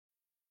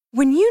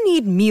When you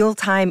need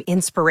mealtime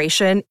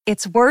inspiration,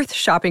 it's worth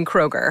shopping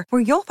Kroger,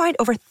 where you'll find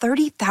over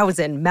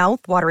 30,000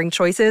 mouth-watering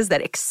choices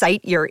that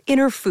excite your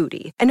inner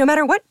foodie. And no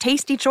matter what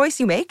tasty choice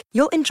you make,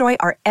 you'll enjoy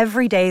our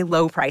everyday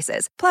low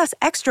prices, plus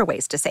extra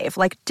ways to save,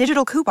 like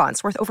digital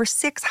coupons worth over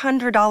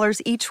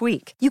 $600 each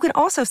week. You can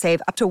also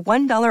save up to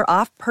 $1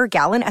 off per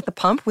gallon at the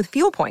pump with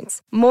fuel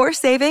points. More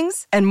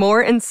savings and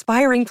more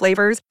inspiring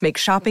flavors make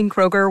shopping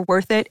Kroger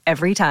worth it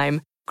every time.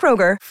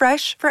 Kroger,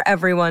 fresh for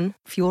everyone.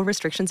 Fuel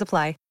restrictions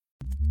apply.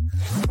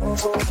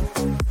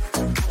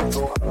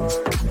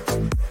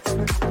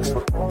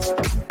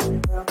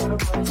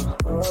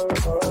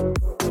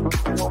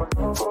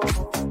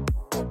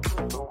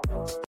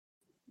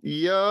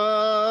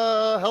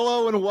 Yeah,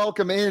 hello and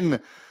welcome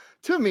in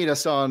to Meet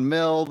Us on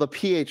Mill, the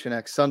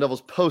PHNX Sun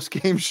Devils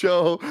post-game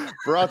show,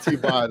 brought to you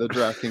by the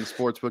DraftKings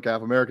Sportsbook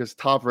app, America's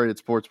top-rated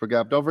sportsbook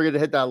app. Don't forget to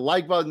hit that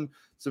like button,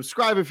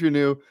 subscribe if you're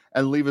new,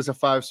 and leave us a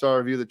 5-star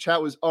review. The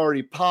chat was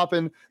already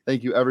popping.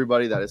 Thank you,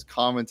 everybody that is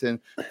commenting,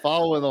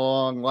 following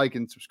along,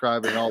 liking,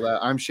 subscribing, and all that.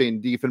 I'm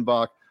Shane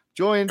Diefenbach,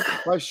 joined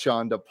by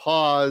Sean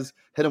DePaz.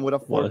 Hit him with a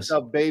what's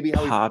up, baby?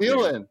 How you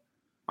feeling?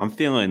 I'm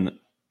feeling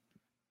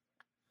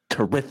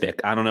terrific.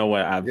 I don't know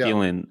what I'm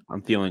feeling.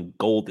 I'm feeling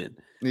golden.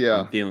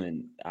 Yeah, I'm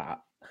feeling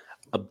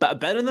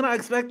better than I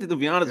expected, to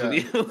be honest with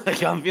you.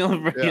 Like I'm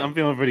feeling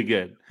pretty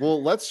good.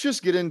 Well, let's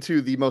just get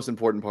into the most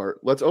important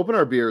part. Let's open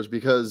our beers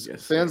because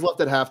fans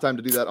left at halftime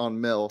to do that on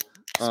Mill.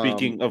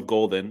 Speaking of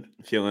golden,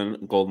 feeling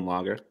golden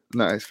lager.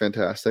 Nice,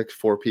 fantastic.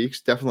 Four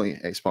Peaks, definitely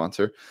a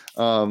sponsor.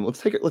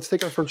 Let's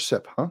take our first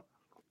sip,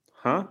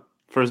 huh?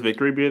 First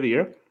victory beer of the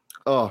year.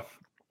 Oh,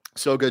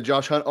 so good.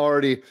 Josh Hunt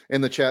already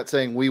in the chat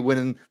saying we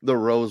win the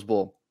Rose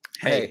Bowl.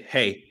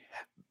 Hey.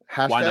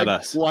 Hashtag, why not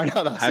us? Why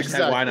not us? Hashtag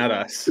exactly. Why not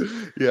us?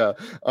 Yeah.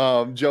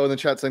 Joe in the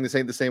chat saying this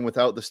ain't the same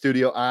without the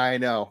studio. I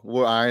know.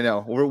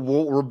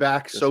 We're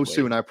back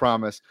soon. I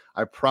promise.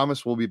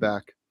 We'll be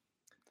back.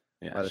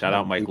 Yeah. Shout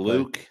out Mike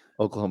Luke,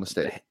 Oklahoma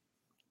State.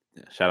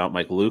 Shout out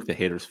Mike Luke. The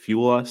haters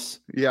fuel us.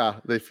 Yeah,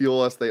 they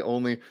fuel us. They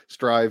only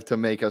strive to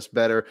make us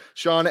better.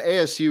 Sean,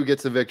 ASU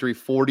gets the victory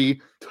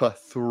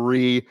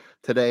 40-3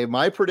 today.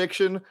 My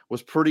prediction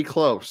was pretty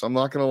close. I'm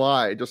not going to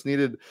lie. I just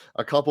needed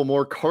a couple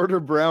more Carter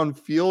Brown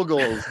field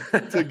goals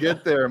to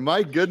get there.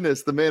 My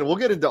goodness, the man. We'll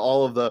get into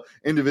all of the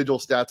individual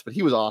stats, but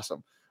he was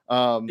awesome.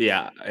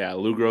 Yeah.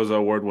 Lou Groza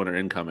award winner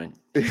incoming.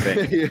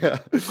 Yeah.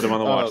 Put him on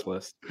the watch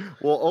list.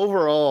 Well,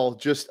 overall,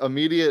 just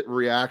immediate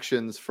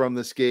reactions from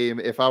this game.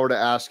 If I were to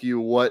ask you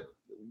what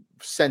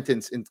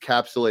sentence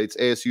encapsulates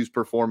ASU's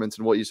performance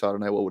and what you saw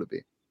tonight, what would it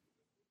be?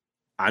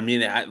 I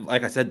mean,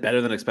 like I said,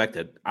 better than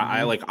expected.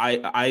 Mm-hmm.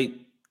 I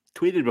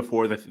tweeted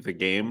before the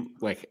game,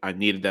 like I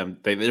needed them.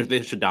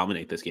 They should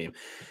dominate this game,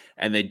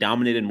 and they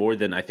dominated more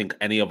than I think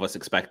any of us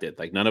expected.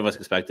 Like none of us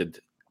expected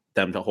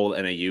them to hold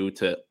NAU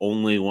to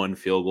only one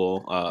field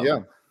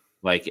goal.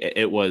 Like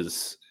it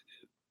was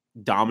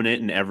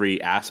dominant in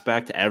every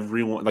aspect.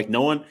 Everyone, like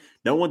no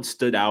one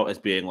stood out as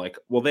being like,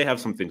 well, they have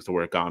some things to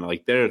work on.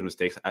 Like there's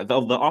mistakes.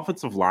 The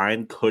offensive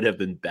line could have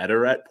been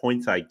better at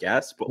points, I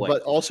guess,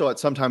 but also at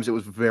sometimes it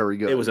was very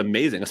good. It was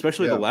amazing,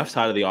 especially the left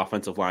side of the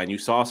offensive line. You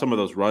saw some of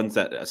those runs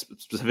that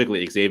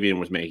specifically Xavier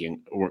was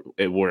making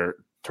were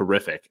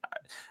terrific.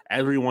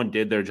 Everyone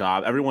did their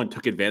job. Everyone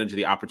took advantage of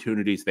the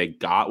opportunities they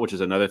got, which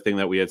is another thing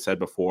that we had said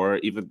before.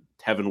 Even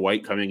Tevin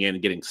White coming in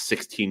and getting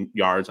 16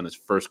 yards on his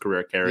first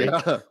career carry.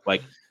 Yeah.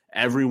 Like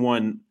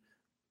everyone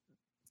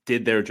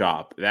did their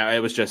job.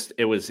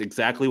 It was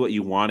exactly what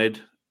you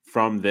wanted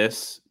from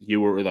this. You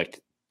were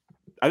like,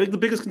 I think the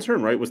biggest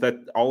concern, right, was that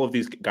all of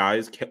these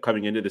guys kept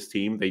coming into this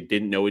team. They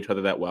didn't know each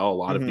other that well. A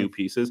lot of new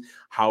pieces.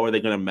 How are they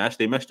going to mesh?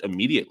 They meshed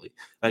immediately.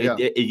 Like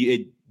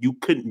you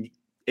couldn't.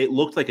 It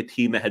looked like a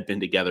team that had been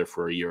together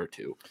for a year or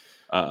two.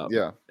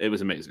 It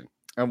was amazing.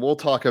 And we'll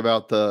talk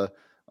about the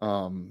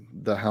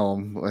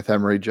helm with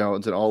Emory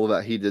Jones and all of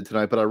that he did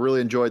tonight. But I really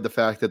enjoyed the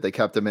fact that they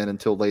kept him in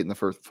until late in the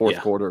fourth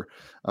quarter.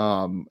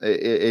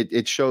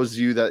 It shows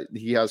you that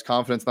he has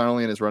confidence not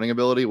only in his running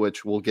ability,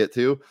 which we'll get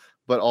to,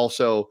 but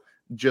also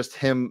just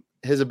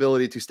his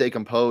ability to stay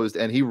composed.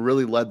 And he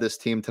really led this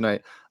team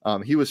tonight.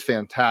 He was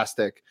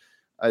fantastic.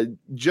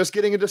 Just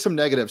getting into some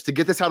negatives to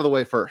get this out of the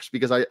way first,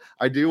 because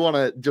I do want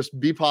to just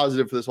be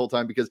positive for this whole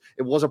time because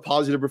it was a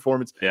positive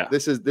performance. Yeah.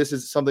 This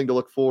is something to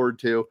look forward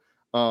to.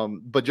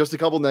 But just a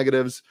couple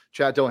negatives.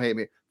 Chat, don't hate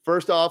me.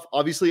 First off,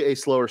 obviously a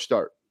slower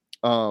start.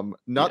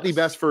 Not the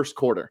best first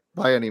quarter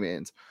by any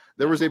means.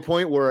 There was a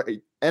point where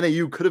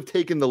NAU could have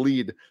taken the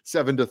lead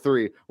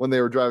 7-3 when they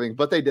were driving,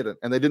 but they didn't,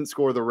 and they didn't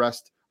score the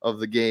rest of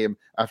the game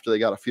after they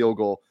got a field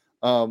goal.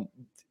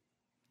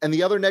 And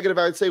the other negative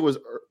I would say was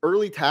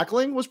early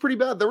tackling was pretty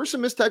bad. There were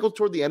some missed tackles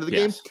toward the end of the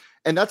game,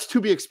 and that's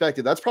to be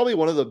expected. That's probably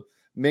one of the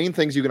main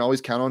things you can always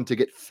count on to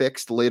get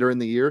fixed later in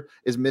the year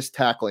is missed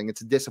tackling.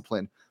 It's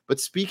discipline. But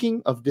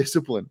speaking of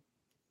discipline,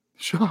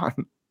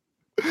 Sean,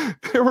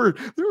 there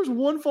was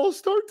one false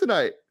start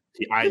tonight.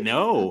 I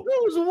know.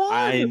 That was wild.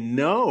 I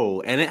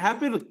know. And it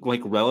happened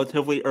like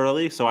relatively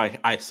early. So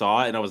I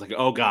saw it and I was like,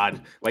 oh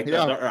God. Like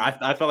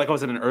I felt like I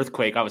was in an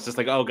earthquake. I was just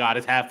like, oh God,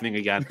 it's happening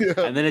again. Yeah.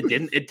 And then it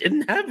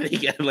didn't happen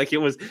again. Like it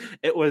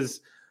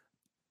was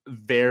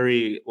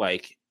very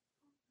like,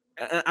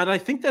 and I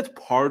think that's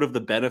part of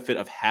the benefit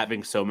of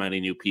having so many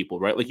new people,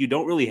 right? Like you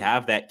don't really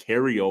have that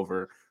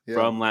carryover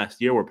from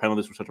last year where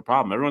penalties were such a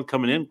problem. Everyone's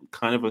coming in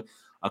kind of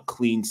a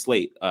clean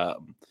slate.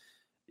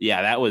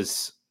 That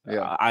was,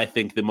 I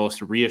think the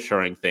most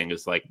reassuring thing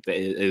is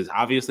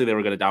obviously they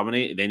were going to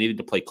dominate. They needed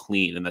to play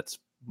clean, and that's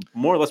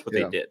more or less what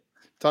they did.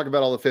 Talk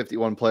about all the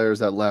 51 players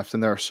that left,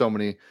 and there are so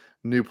many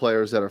new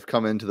players that have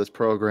come into this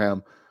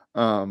program,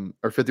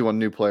 or 51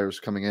 new players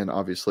coming in,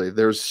 obviously.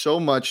 There's so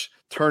much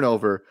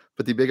turnover,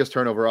 but the biggest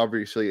turnover,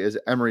 obviously, is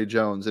Emory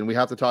Jones, and we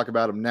have to talk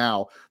about him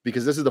now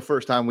because this is the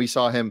first time we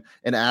saw him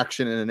in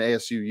action in an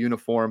ASU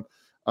uniform.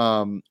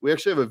 We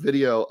actually have a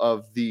video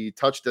of the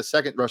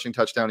second rushing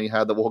touchdown he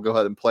had that we'll go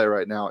ahead and play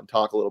right now and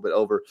talk a little bit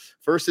over.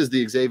 First is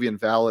the Xavier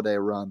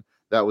Valladay run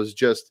that was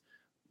just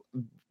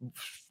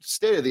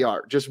state of the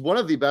art, just one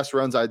of the best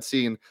runs I'd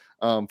seen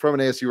from an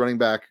ASU running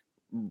back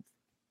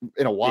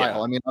in a while.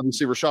 Yeah. I mean,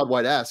 obviously Rachaad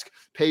White-esque,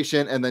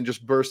 patient, and then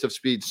just burst of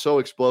speed, so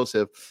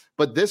explosive.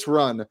 But this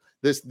run,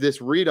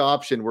 this read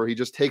option where he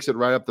just takes it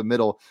right up the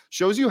middle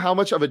shows you how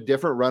much of a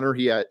different runner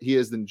he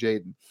is than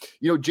Jaden.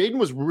 You know, Jaden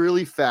was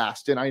really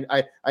fast, and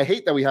I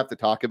hate that we have to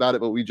talk about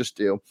it, but we just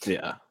do.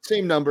 Yeah.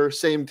 Same number,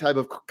 same type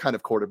of kind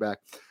of quarterback.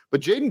 But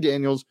Jaden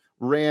Daniels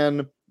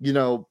ran,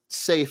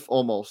 safe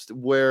almost,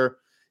 where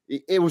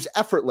it was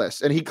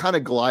effortless, and he kind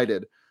of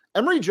glided.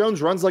 Emory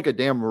Jones runs like a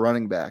damn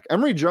running back.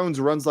 Emory Jones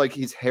runs like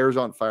his hair's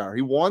on fire.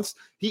 He wants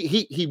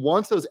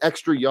those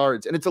extra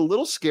yards, and it's a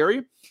little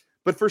scary.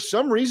 But for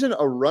some reason,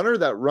 a runner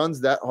that runs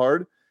that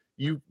hard,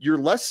 you're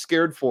less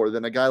scared for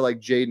than a guy like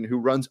Jaden who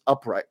runs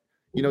upright.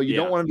 You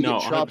don't want him to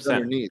get chopped 100%.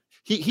 Underneath.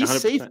 He's 100%.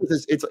 Safe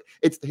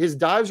with his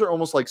dives are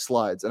almost like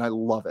slides, and I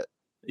love it.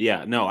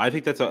 Yeah, no, I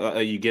think that's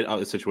you get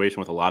a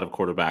situation with a lot of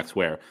quarterbacks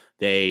where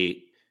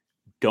they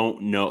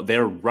don't know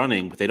they're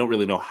running, but they don't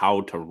really know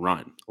how to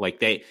run. Like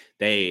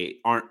they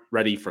aren't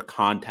ready for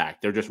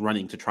contact. They're just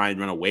running to try and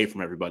run away from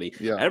everybody.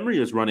 Yeah.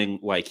 Emory is running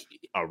like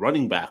a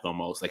running back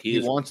almost. Like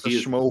he's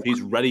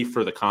ready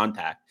for the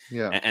contact.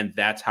 Yeah. And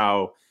that's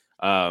how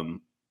other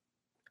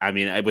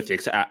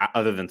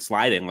than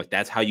sliding, like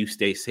that's how you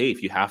stay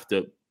safe. You have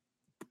to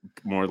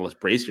more or less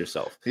brace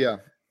yourself. Yeah.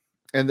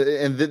 And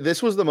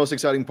this was the most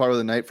exciting part of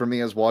the night for me,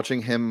 is watching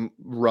him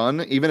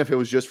run, even if it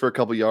was just for a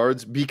couple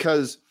yards,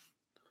 because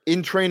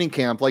in training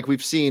camp, like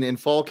we've seen in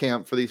fall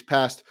camp for these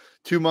past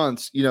 2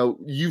 months,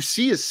 you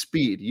see his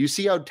speed, you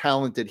see how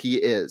talented he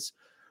is,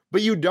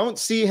 but you don't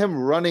see him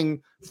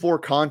running for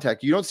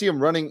contact. You don't see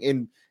him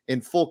running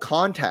in full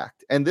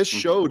contact. And this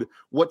showed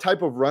what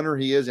type of runner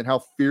he is and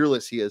how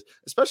fearless he is,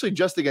 especially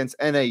just against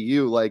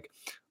NAU. Like,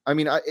 I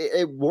mean,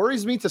 it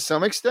worries me to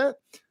some extent,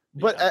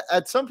 but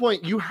at some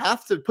point you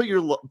have to put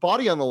your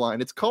body on the line.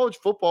 It's college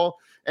football.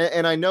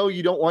 And I know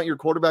you don't want your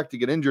quarterback to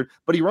get injured,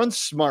 but he runs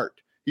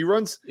smart. He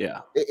runs,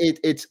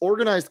 it's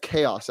organized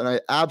chaos, and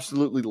I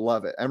absolutely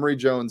love it. Emory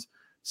Jones,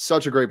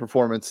 such a great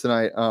performance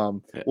tonight.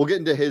 We'll get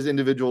into his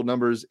individual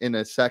numbers in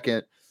a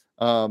second.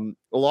 A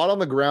lot on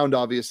the ground,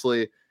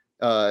 obviously,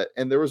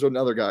 and there was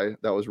another guy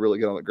that was really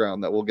good on the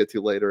ground that we'll get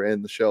to later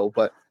in the show.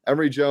 But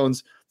Emory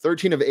Jones,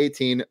 13 of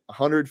 18,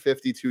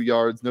 152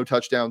 yards, no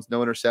touchdowns, no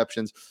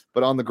interceptions,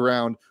 but on the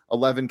ground,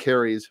 11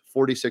 carries,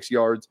 46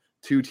 yards,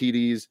 2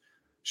 TDs.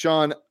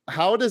 Sean,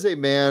 how does a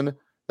man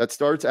that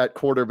starts at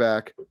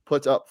quarterback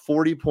puts up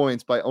 40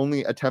 points by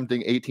only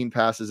attempting 18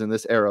 passes in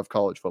this era of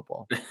college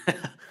football?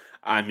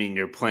 I mean,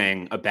 you're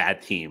playing a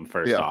bad team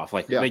first off.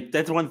 Like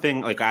that's one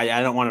thing. Like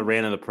I don't want to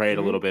rain on the parade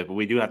a little bit, but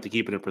we do have to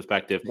keep it in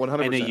perspective.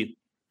 100%.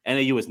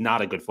 NAU is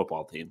not a good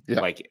football team. Yeah.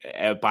 Like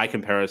by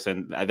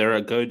comparison, they're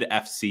a good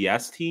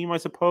FCS team, I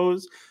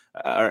suppose.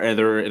 Or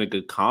they're in a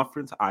good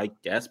conference, I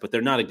guess, but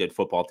they're not a good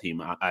football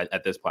team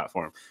at this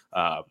platform.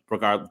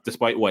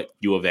 Despite what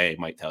U of A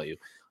might tell you.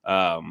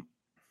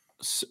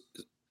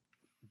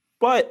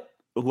 But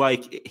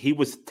like he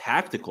was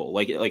tactical.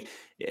 Like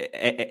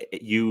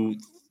you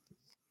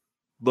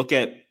look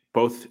at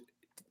both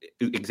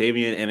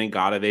Xavier and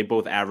Ngata, they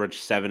both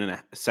averaged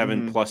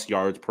 7 plus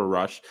yards per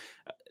rush.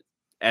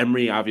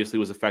 Emory obviously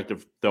was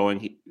effective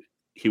throwing.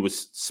 He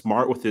was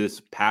smart with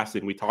his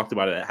passing. We talked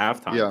about it at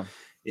halftime. Yeah.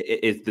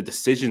 It's the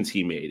decisions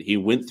he made. He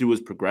went through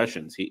his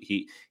progressions.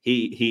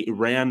 He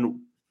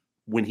ran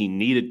when he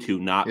needed to,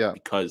 not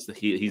because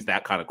he's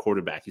that kind of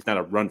quarterback. He's not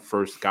a run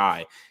first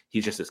guy.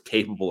 He's just as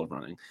capable of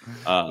running.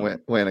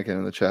 Wanikin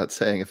in the chat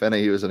saying, if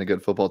NAU isn't a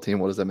good football team,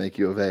 what does that make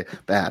U of A?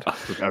 Bad.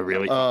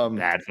 Really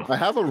bad. I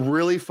have a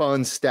really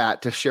fun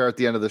stat to share at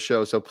the end of the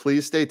show, so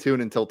please stay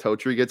tuned until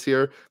Totri gets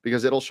here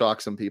because it'll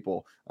shock some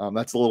people.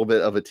 That's a little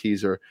bit of a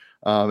teaser.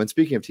 And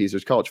speaking of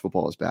teasers, college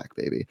football is back,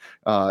 baby.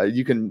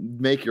 You can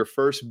make your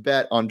first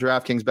bet on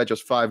DraftKings, bet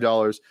just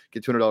 $5,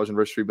 get $200 in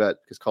risk-free bet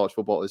because college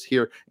football is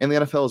here, and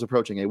the NFL is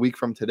approaching. A week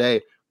from today,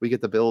 We get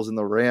the Bills and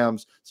the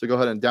Rams. So go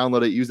ahead and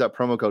download it. Use that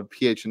promo code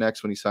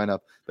PHNX when you sign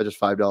up. Bet just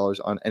 $5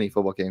 on any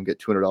football game. Get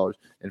 $200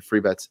 in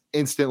free bets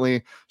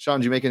instantly. Sean,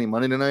 did you make any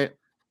money tonight?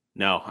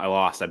 No, I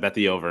lost. I bet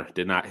the over.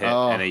 Did not hit.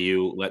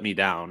 NAU let me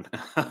down.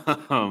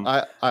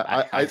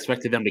 I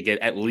expected them to get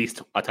at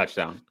least a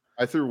touchdown.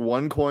 I threw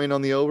 1 coin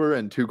on the over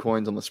and 2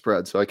 coins on the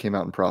spread, so I came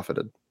out and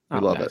profited. We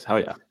love it. Hell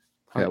yeah.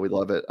 Yeah, we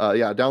love it.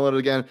 Download it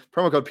again.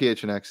 Promo code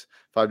PHNX,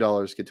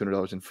 $5, get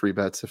 $200 in free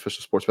bets.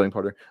 Official sports betting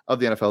partner of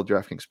the NFL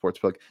DraftKings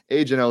Sportsbook.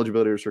 Age and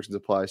eligibility restrictions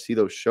apply. See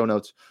those show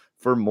notes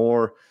for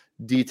more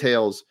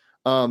details.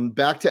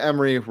 Back to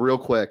Emory real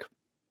quick.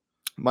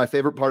 My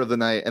favorite part of the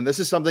night, and this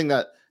is something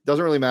that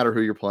doesn't really matter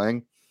who you're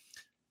playing.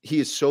 He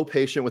is so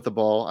patient with the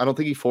ball. I don't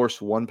think he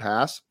forced one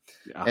pass.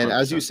 Yeah, and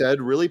as you said,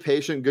 really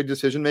patient, good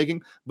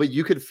decision-making, but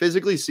you could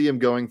physically see him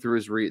going through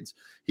his reads.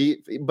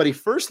 But he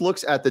first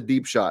looks at the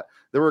deep shot.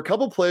 There were a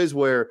couple plays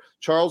where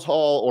Charles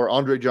Hall or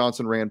Andre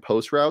Johnson ran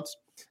post routes,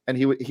 and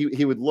he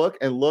would look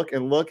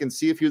and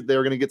see if they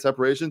were going to get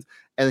separations,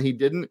 and he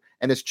didn't.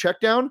 And his check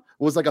down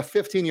was like a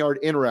 15-yard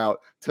in route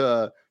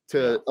to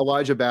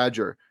Elijah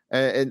Badger.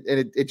 And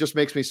it just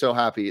makes me so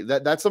happy.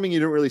 That's something you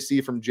didn't really see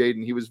from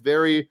Jaden. He was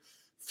very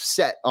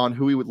set on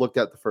who he would looked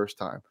at the first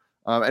time.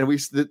 And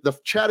the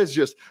chat is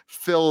just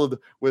filled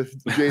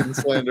with Jaden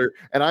slander,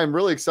 and I'm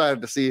really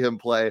excited to see him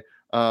play.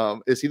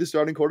 Is he the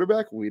starting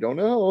quarterback? We don't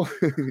know.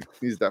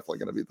 He's definitely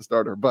going to be the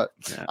starter, but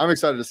yeah. I'm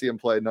excited to see him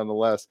play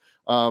nonetheless.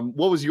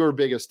 What was your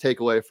biggest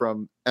takeaway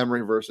from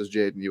Emory versus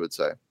Jaden, you would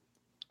say?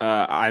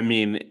 I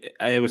mean,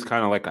 it was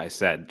kind of like I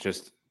said,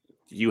 just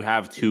you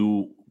have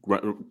 2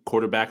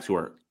 quarterbacks who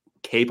are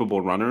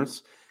capable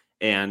runners,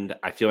 and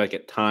I feel like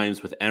at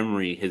times with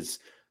Emory,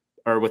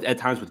 at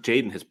times with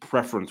Jaden, his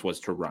preference was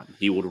to run.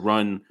 He would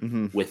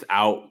run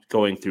without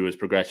going through his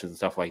progressions and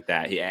stuff like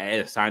that. He had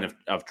a sign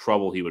of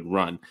trouble, he would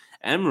run.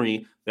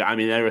 Emory, I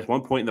mean, there was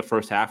one point in the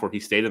first half where he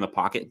stayed in the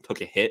pocket and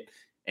took a hit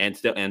and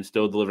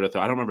still delivered a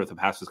throw. I don't remember if the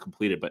pass was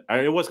completed, but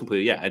it was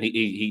completed, yeah. And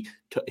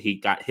he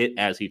got hit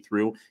as he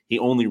threw. He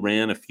only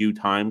ran a few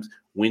times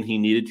when he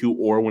needed to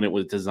or when it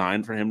was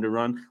designed for him to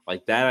run.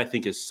 Like that, I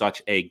think is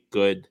such a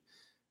good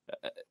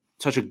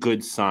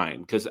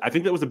sign, because I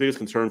think that was the biggest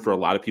concern for a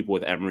lot of people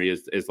with Emory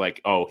is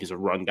like, oh, he's a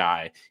run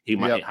guy. He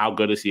might. How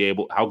good is he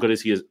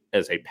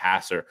as a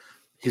passer?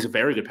 He's a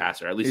very good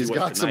passer. At least he's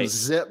got some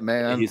zip,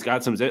 man. He's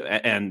got some zip,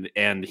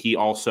 and he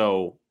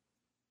also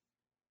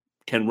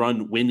can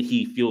run when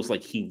he feels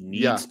like he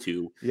needs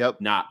to,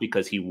 not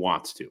because he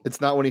wants to. It's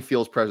not when he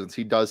feels presence.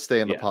 He does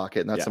stay in the pocket,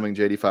 and that's something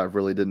JD5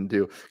 really didn't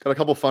do. Got a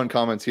couple fun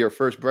comments here.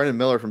 First, Brendan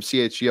Miller from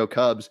CHGO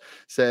Cubs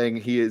saying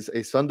he is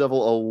a Sun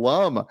Devil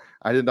alum.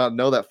 I did not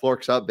know that.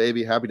 Forks up,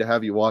 baby. Happy to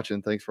have you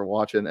watching. Thanks for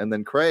watching. And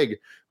then Craig,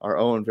 our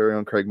very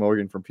own Craig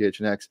Morgan from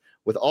PHNX.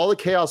 With all the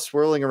chaos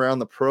swirling around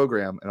the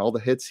program and all the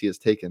hits he has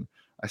taken,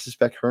 I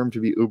suspect Herm to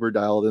be uber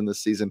dialed in this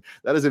season.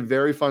 That is a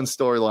very fun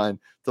storyline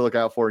to look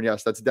out for. And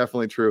yes, that's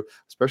definitely true,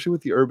 especially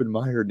with the Urban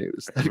Meyer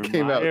news that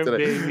came out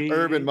today. Baby.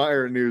 Urban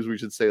Meyer news, we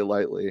should say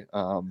lightly.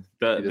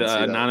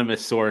 The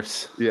anonymous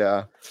source.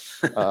 Yeah.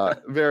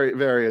 Very,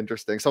 very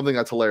interesting. Something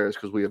that's hilarious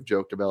because we have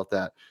joked about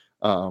that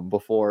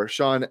before.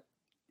 Sean,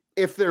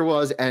 if there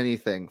was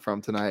anything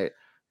from tonight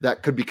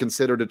that could be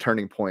considered a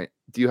turning point,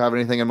 do you have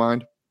anything in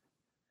mind?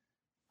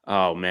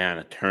 Oh, man,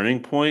 a turning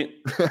point?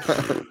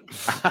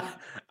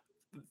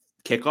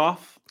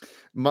 Kickoff.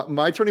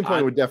 My turning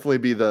point would definitely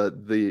be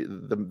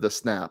the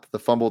snap, the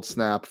fumbled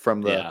snap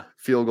from the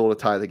field goal to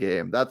tie the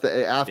game.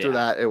 After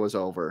that, it was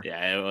over.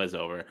 Yeah, it was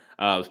over.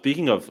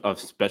 Speaking of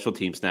special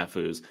team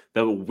snafus,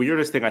 the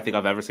weirdest thing I think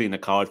I've ever seen in a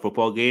college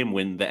football game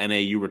when the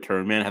NAU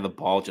return man had the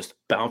ball just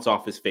bounce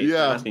off his face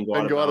and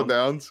go out of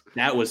bounds.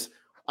 That was.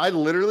 I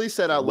literally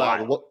said out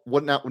loud,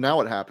 "What now? Now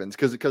what happens?"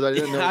 Because I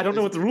didn't know. I don't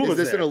know what the rule is. Is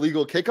this an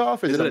illegal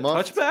kickoff? Is it a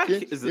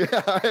touchback? Is it,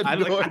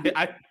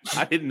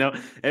 I didn't know.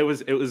 It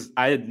was.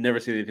 I had never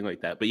seen anything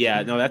like that. But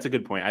yeah, no, that's a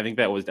good point. I think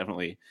that was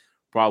definitely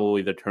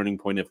probably the turning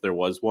point if there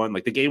was one.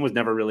 Like the game was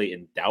never really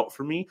in doubt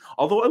for me.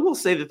 Although I will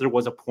say that there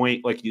was a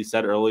point, like you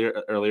said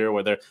earlier,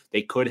 where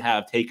they could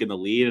have taken the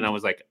lead, and I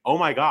was like, "Oh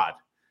my god,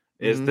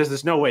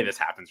 there's no way this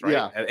happens!" Right?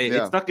 Yeah,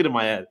 it stuck into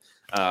my head.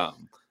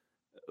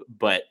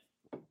 But.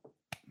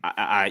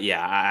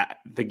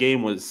 The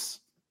game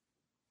was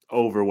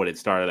over when it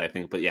started, I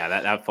think. But yeah,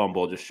 that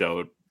fumble just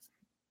showed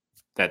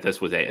that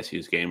this was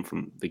ASU's game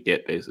from the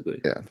get,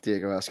 basically. Yeah,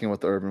 Diego asking what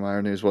the Urban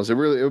Meyer news was. It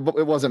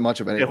wasn't much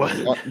of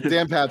anything.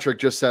 Dan Patrick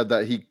just said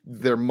that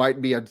there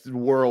might be a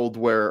world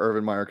where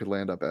Urban Meyer could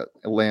land.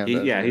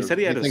 He said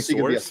he had a source. He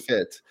could be a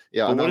fit.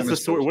 Yeah, but what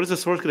is the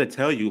source going to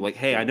tell you? Like,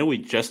 hey, I know we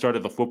just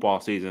started the football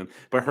season,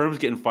 but Herm's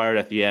getting fired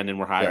at the end, and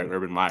we're hiring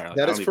Urban Meyer. Like,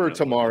 that is for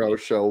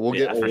tomorrow's show. We'll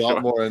get a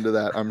lot more into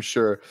that, I'm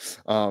sure,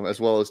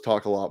 as well as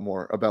talk a lot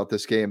more about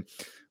this game.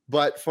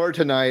 But for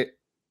tonight,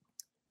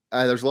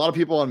 there's a lot of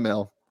people on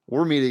Mill.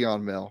 We're meeting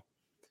on Mill.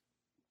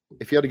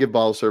 If you had to give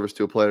bottle service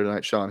to a player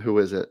tonight, Sean, who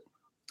is it?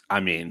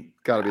 I mean,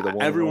 got to be the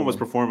one. Everyone was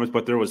performance,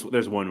 but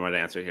there's one right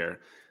answer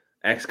here.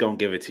 X gonna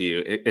give it to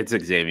you. It's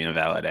Xavier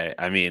Valladay.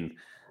 I mean,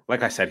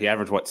 like I said, he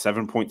averaged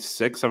 7.6,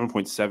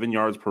 7.7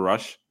 yards per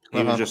rush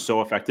He was just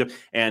so effective.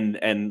 And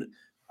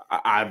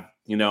I've,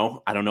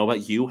 I don't know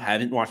about you,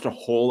 haven't watched a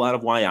whole lot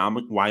of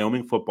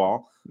Wyoming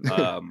football.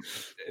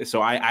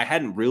 So I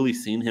hadn't really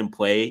seen him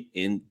play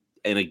in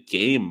a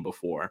game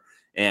before,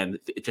 and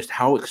just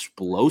how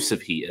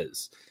explosive he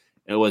is.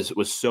 It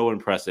was so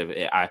impressive.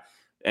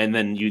 And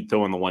then you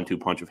throw in the 1-2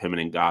 punch of him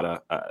and Ngata.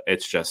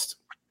 It's just,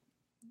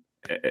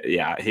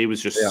 he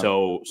was just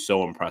so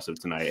impressive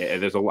tonight.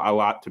 There's a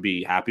lot to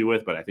be happy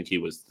with, but I think he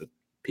was the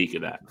peak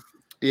of that.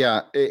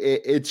 Yeah,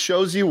 it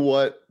shows you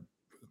what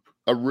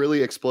a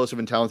really explosive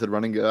and talented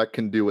running back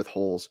can do with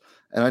holes.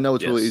 And I know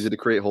it's really easy to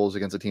create holes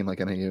against a team like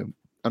NAU.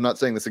 I'm not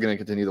saying this is going to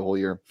continue the whole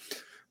year,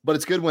 but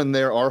it's good when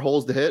there are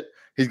holes to hit.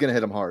 He's going to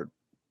hit them hard.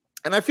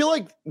 And I feel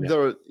like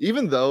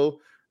even though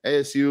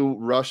ASU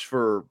rushed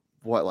for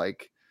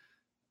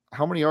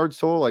how many yards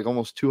total? Like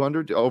almost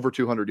 200, over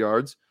 200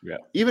 yards. Yeah.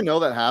 Even though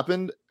that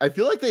happened, I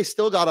feel like they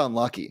still got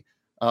unlucky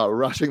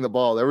rushing the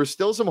ball. There were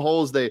still some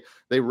holes they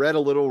read a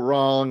little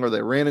wrong, or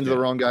they ran into the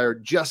wrong guy, or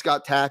just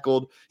got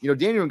tackled.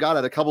 Daniel Ngata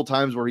had a couple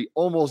times where he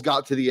almost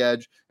got to the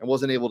edge and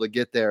wasn't able to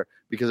get there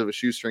because of a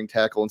shoestring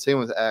tackle, and same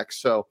with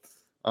X. So,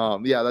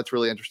 that's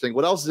really interesting.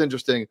 What else is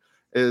interesting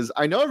is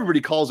I know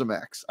everybody calls him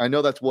X. I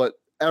know that's what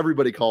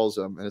everybody calls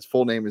him, and his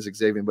full name is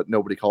Xavier, but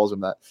nobody calls him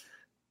that.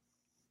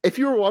 If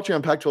you were watching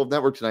on Pac-12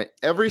 Network tonight,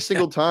 every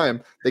single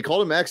time they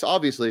called him X,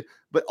 obviously,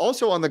 but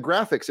also on the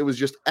graphics, it was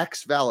just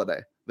X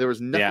Valladay. There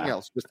was nothing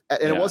else.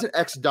 It wasn't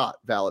X dot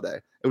Valladay.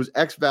 It was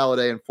X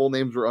Valladay, and full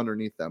names were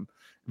underneath them.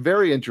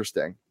 Very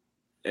interesting.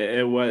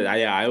 It was,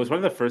 it was one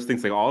of the first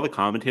things. Like, all the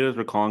commentators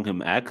were calling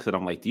him X, and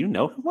I'm like, do you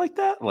know him like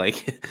that?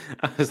 Like,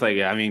 I was like,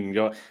 I mean,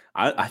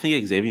 I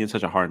think Xavier is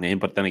such a hard name,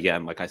 but then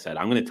again, like I said,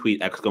 I'm going to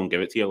tweet X, go and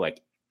give it to you,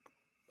 like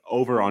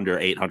over under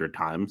 800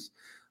 times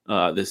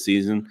this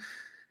season.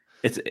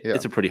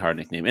 It's a pretty hard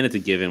nickname, and it's a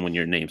given when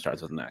your name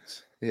starts with an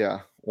X. Yeah,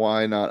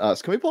 why not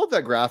us? Can we pull up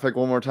that graphic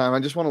one more time? I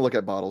just want to look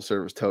at bottle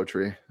service toe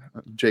tree.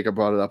 Jacob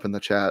brought it up in the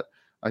chat.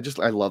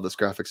 I love this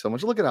graphic so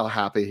much. Look at how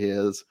happy he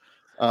is.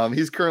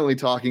 He's currently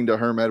talking to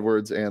Herm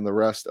Edwards and the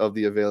rest of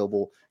the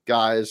available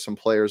guys, some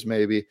players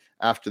maybe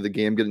after the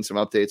game, getting some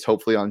updates,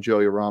 hopefully on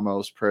Joey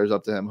Ramos. Prayers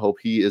up to him. Hope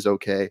he is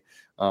okay.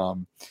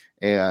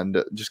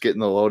 And just getting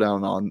the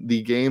lowdown on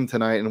the game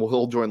tonight, and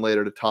we'll join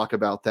later to talk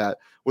about that.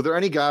 Were there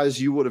any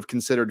guys you would have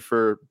considered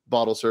for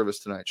bottle service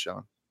tonight,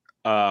 Sean?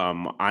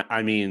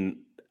 I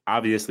mean,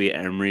 obviously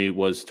Emery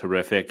was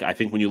terrific. I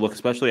think when you look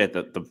especially at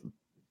the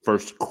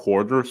first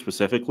quarter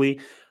specifically,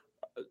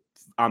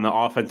 on the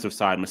offensive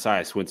side,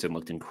 Messiah Swinson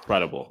looked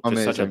incredible.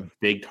 Just such a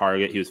big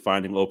target. He was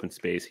finding open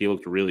space. He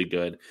looked really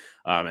good.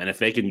 And if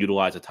they can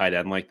utilize a tight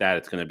end like that,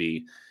 it's going to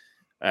be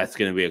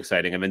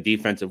exciting. And then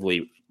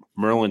defensively,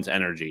 Merlin's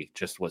energy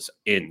just was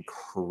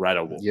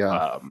incredible.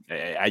 Yeah.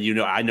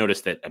 I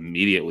noticed it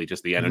immediately,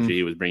 just the energy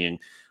he was bringing.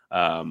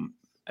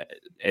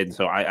 And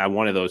so I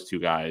wanted those two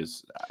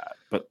guys.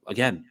 But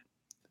again,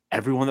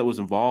 everyone that was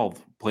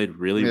involved played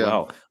really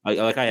well.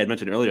 Like I had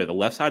mentioned earlier, the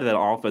left side of that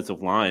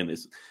offensive line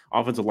is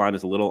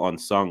a little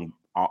unsung.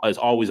 Is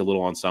always a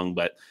little unsung,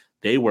 but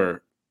they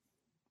were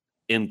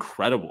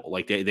incredible.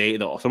 Like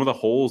some of the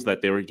holes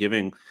that they were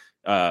giving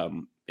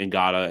Ngata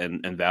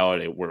and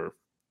Valladay were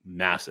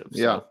massive.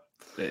 So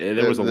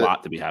there was a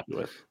lot to be happy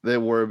with. They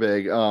were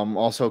big.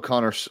 Also,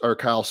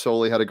 Kyle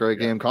Soley had a great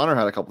game. Connor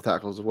had a couple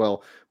tackles as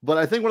well. But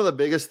I think one of the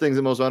biggest things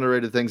and most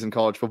underrated things in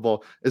college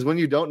football is when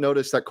you don't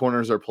notice that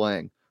corners are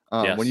playing.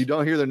 When you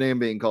don't hear their name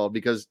being called,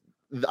 because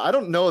I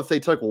don't know if they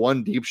took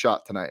one deep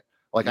shot tonight.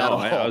 I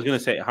was going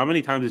to say, how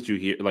many times did you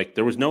hear? Like,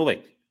 there was no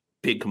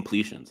big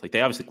completions. Like,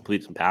 they obviously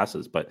completed some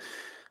passes, but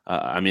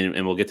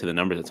and we'll get to the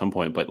numbers at some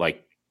point. But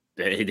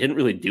they didn't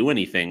really do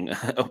anything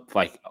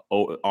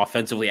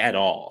offensively at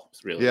all.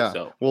 Really. Yeah.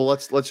 So. Well,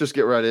 let's just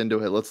get right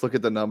into it. Let's look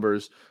at the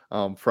numbers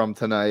from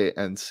tonight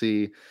and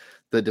see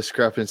the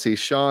discrepancy.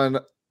 Sean,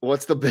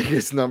 what's the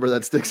biggest number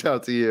that sticks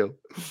out to you?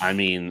 I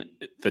mean,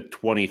 the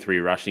 23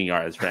 rushing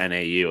yards for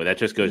NAU. That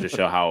just goes to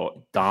show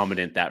how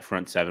dominant that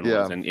front seven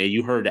was. And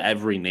you heard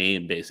every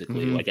name,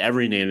 basically, like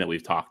every name that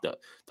we've talked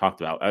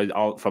about,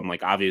 all from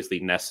obviously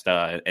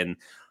Nesta and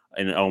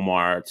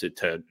Omar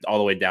to all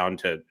the way down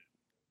to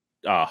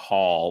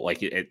Hall,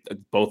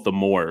 both the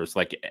Moors,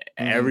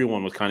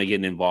 everyone was kind of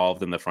getting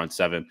involved in the front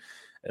seven.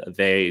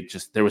 There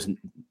was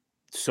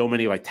so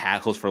many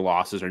tackles for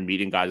losses or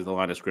meeting guys at the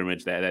line of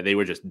scrimmage that they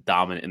were just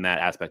dominant in that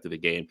aspect of the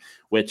game,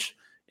 which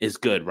is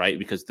good, right?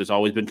 Because there's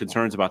always been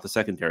concerns about the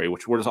secondary,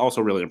 which was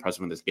also really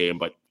impressive in this game,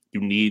 but you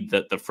need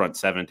the front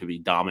seven to be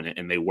dominant,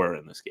 and they were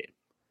in this game.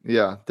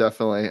 Yeah,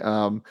 definitely.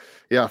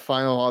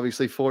 Final,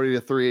 obviously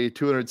 40-3,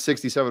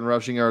 267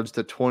 rushing yards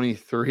to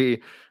 23,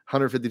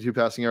 152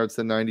 passing yards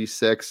to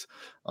 96.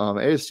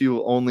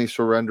 ASU only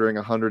surrendering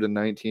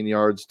 119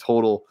 yards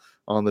total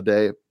on the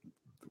day,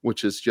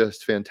 which is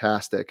just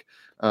fantastic.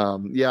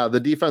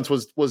 The defense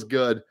was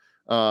good.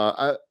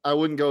 I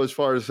wouldn't go as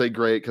far as say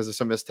great because of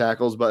some missed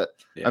tackles, but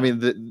I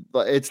mean,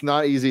 it's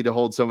not easy to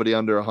hold somebody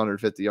under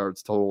 150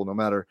 yards total, no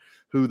matter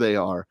who they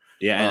are.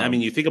 Yeah, and I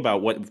mean, you think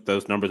about what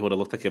those numbers would have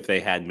looked like if they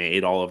had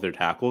made all of their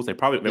tackles. They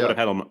would have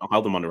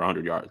held them under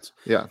 100 yards.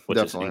 Yeah, which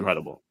definitely. is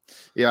incredible.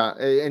 Yeah,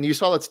 and you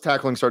saw that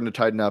tackling starting to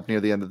tighten up near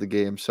the end of the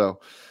game.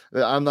 So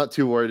I'm not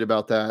too worried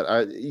about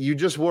that. You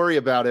just worry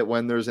about it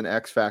when there's an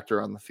X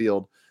factor on the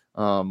field,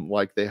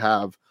 like they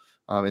have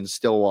in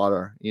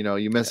Stillwater.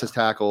 You miss his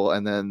tackle,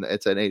 and then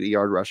it's an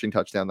 80-yard rushing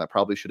touchdown that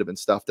probably should have been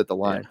stuffed at the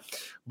line. Yeah.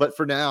 But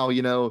for now,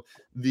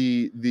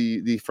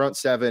 the front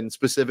seven,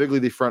 specifically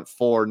the front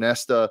four,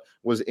 Nesta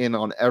was in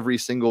on every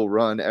single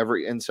run,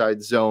 every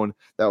inside zone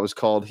that was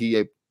called.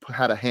 He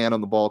had a hand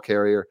on the ball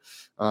carrier.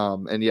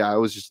 And yeah, it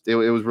was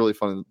really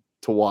fun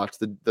to watch.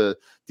 The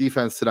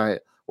defense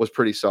tonight was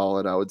pretty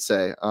solid, I would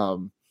say.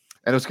 And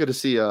it was good to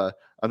see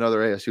another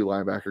ASU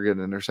linebacker get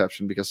an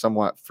interception because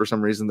for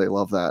some reason they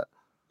love that.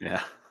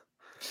 Yeah.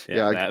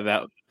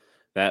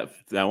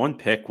 That one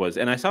pick was,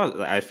 and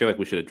I feel like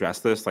we should address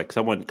this. Like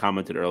someone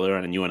commented earlier,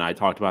 and you and I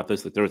talked about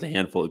this. Like there was a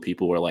handful of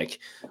people who were like,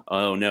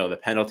 "Oh no, the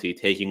penalty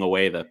taking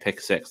away the pick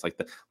six."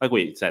 Like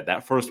we said,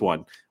 that first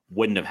one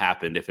wouldn't have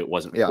happened if it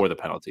wasn't for the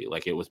penalty.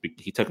 Like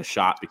he took a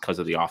shot because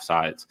of the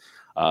offsides.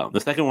 The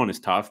second one is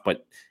tough,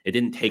 but it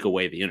didn't take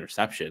away the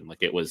interception.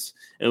 Like it was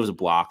a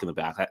block in the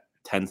back. That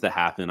tends to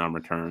happen on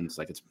returns.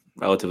 Like it's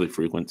relatively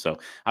frequent, so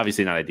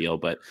obviously not ideal.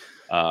 But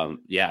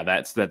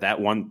that's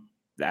that one.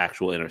 The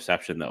actual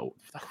interception though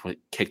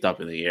kicked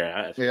up in the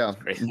air.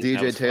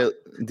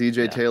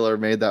 DJ Taylor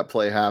made that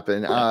play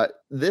happen.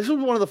 This was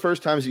one of the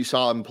first times you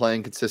saw him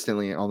playing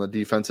consistently on the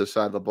defensive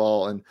side of the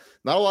ball, and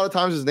not a lot of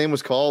times his name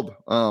was called,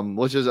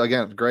 which is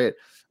again great.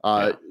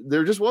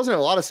 There just wasn't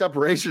a lot of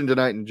separation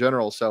tonight in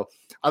general, so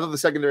I thought the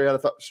secondary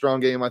had a strong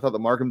game. I thought the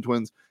Markham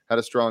twins had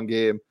a strong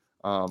game.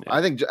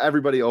 I think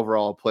everybody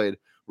overall played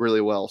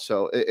really well,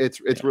 so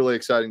it's really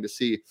exciting to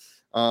see.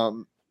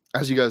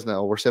 As you guys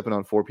know, we're sipping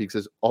on Four Peaks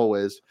as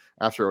always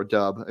after a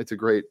dub. It's a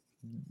great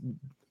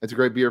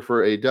beer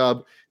for a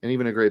dub, and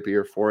even a great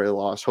beer for a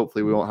loss.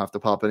 Hopefully, we won't have to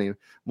pop any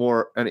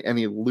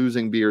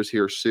losing beers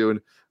here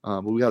soon.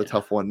 But we got a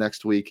tough one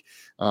next week.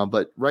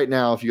 But right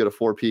now, if you go to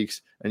Four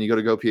Peaks and you go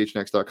to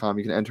gophnx.com,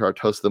 you can enter our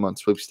Toast of the Month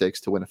sweepstakes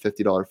to win a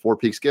 $50 Four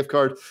Peaks gift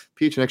card,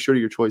 PHNX shirt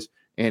of your choice,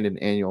 and an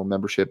annual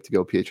membership to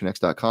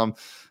gophnx.com.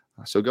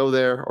 So go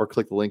there or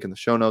click the link in the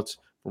show notes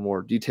for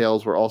more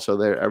details. We're also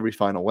there every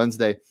final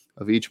Wednesday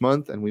of each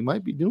month, and we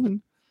might be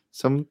doing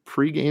some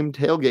pregame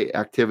tailgate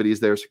activities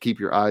there, so keep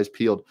your eyes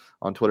peeled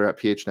on Twitter at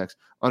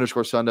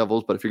PHNX_Sun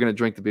Devils. But if you're going to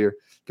drink the beer,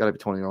 got to be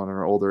 21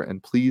 or older,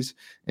 and please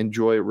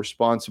enjoy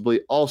responsibly.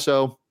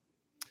 Also,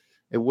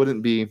 it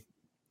wouldn't be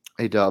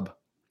a dub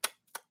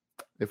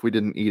if we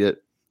didn't eat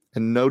it,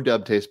 and no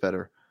dub tastes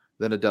better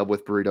than a dub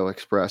with Burrito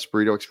Express.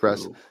 Burrito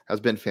Express has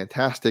been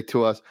fantastic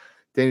to us.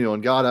 Daniel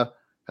Ngata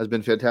has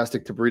been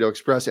fantastic to Burrito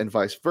Express and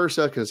vice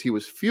versa, because he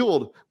was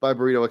fueled by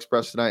Burrito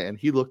Express tonight and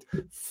he looked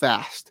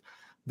fast.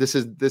 This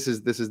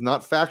is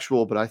not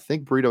factual, but I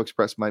think Burrito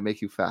Express might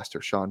make you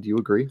faster. Sean, do you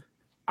agree?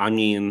 I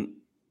mean,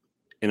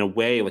 in a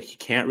way, like you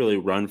can't really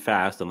run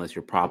fast unless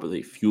you're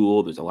properly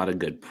fueled. There's a lot of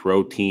good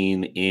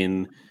protein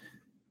in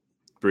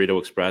Burrito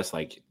Express.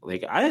 Like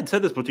I had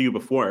said this to you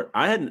before.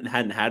 I hadn't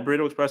had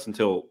Burrito Express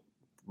until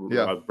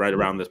right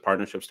around this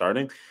partnership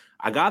starting.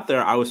 I got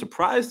there. I was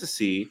surprised to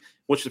see,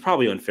 which is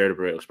probably unfair to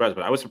Burrito Express,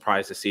 but I was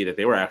surprised to see that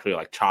they were actually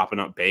like chopping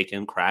up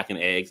bacon, cracking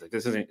eggs. Like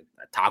this isn't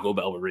a Taco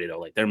Bell burrito.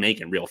 Like they're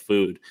making real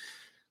food.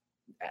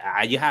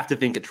 You have to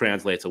think it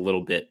translates a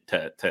little bit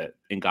to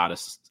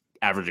Ngata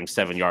averaging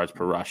 7 yards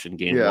per rush in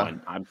game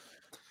one. I'm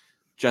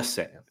just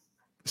saying.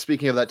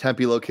 Speaking of that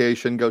Tempe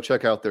location, go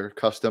check out their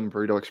custom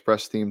Burrito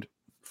Express themed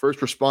first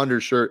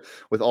responder shirt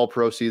with all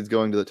proceeds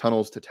going to the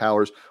Tunnels to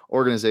Towers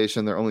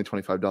organization. They're only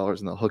 $25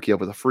 and they'll hook you up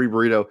with a free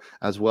burrito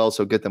as well.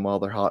 So get them while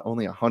they're hot.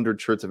 Only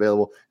 100 shirts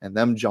available, and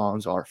them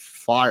Johns are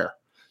fire.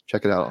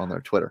 Check it out on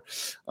their Twitter.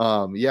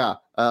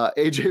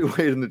 AJ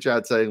Wade in the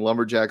chat saying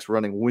Lumberjacks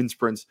running wind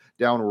sprints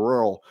down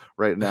rural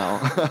right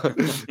now.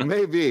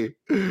 maybe.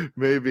 And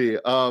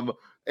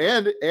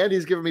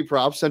he's giving me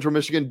props. Central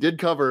Michigan did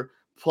cover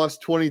plus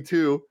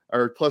 22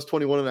 or plus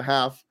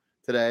 21.5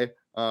 today.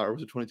 Or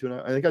was it 22?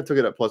 I think I took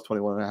it at plus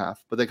 21.5,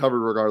 but they covered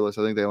regardless.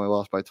 I think they only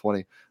lost by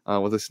 20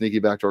 with a sneaky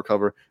backdoor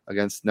cover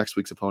against next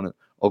week's opponent,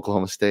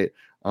 Oklahoma State.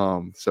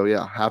 So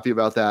yeah, happy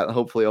about that.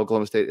 Hopefully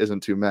Oklahoma State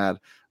isn't too mad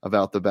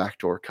about the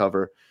backdoor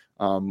cover.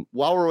 While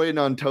we're waiting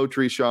on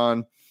Totri,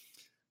 Sean,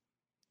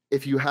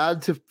 if you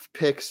had to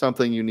pick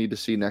something you need to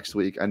see next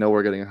week, I know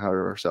we're getting ahead of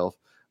ourselves,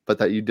 but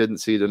that you didn't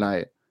see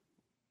tonight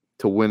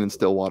to win in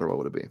Stillwater, what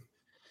would it be?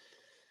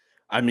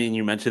 I mean,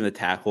 you mentioned the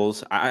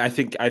tackles. I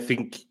think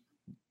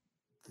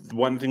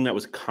one thing that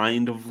was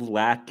kind of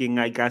lacking,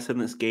 I guess, in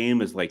this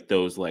game is like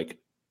those like,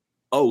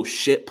 oh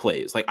shit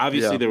plays. Like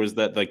obviously there was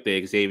that like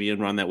the Xavier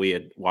run that we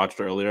had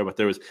watched earlier, but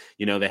there was,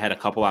 they had a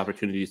couple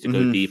opportunities to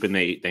go deep and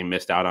they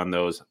missed out on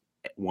those.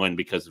 One,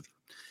 because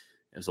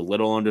it was a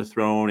little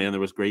underthrown and there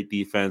was great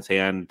defense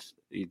and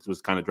it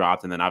was kind of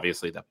dropped. And then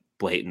obviously the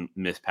blatant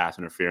missed pass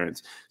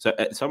interference. So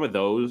some of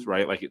those,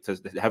 right? Like it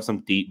says they have some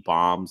deep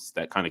bombs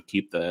that kind of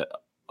keep the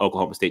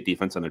Oklahoma State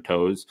defense on their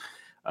toes.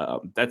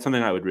 That's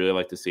something I would really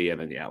like to see. And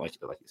then, yeah, like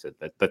you said,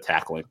 the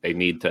tackling, they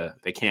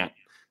can't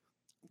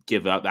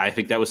give up. I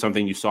think that was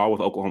something you saw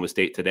with Oklahoma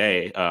State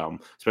today,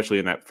 especially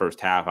in that first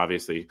half.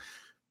 Obviously,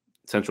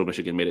 Central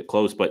Michigan made it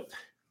close, but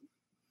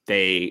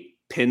they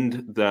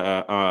pinned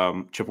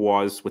the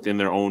Chippewas within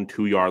their own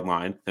 2-yard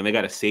line. Then they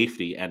got a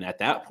safety, and at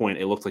that point,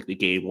 it looked like the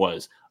game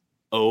was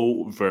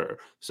over.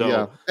 So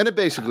yeah, and it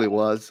basically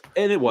was.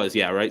 And it was,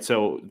 yeah, right.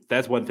 So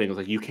that's one thing. Is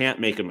like you can't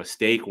make a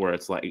mistake where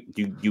it's like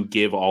you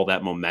give all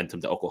that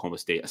momentum to Oklahoma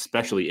State,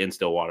 especially in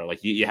Stillwater.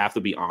 Like you have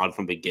to be on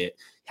from the get.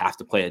 You have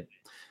to play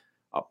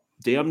a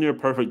damn near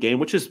perfect game,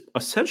 which is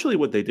essentially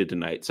what they did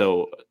tonight.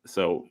 So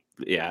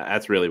yeah,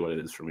 that's really what it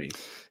is for me.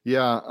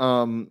 Yeah.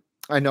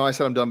 I know I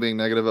said I'm done being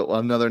negative. But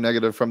another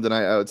negative from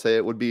tonight, I would say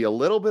it would be a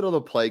little bit of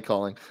the play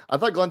calling. I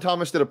thought Glenn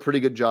Thomas did a pretty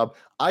good job.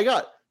 I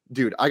got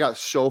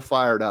so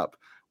fired up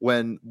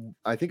when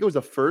I think it was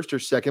the first or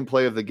second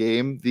play of the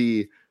game,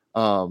 the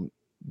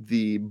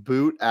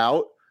boot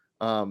out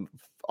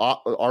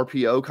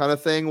RPO kind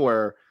of thing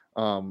where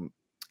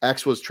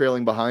X was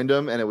trailing behind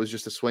him and it was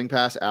just a swing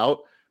pass out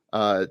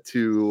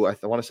to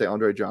I want to say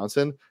Andre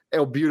Johnson.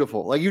 Oh,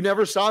 beautiful. Like you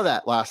never saw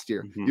that last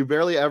year. Mm-hmm. You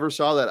barely ever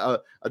saw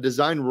that. A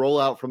design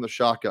rollout from the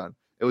shotgun.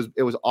 It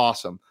was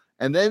awesome.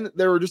 And then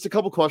there were just a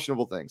couple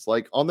questionable things.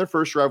 Like on their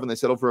first drive when they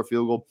settled for a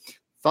field goal,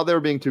 thought they were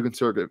being too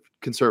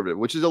conservative,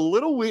 which is a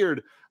little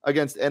weird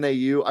against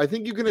NAU. I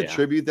think you can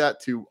attribute that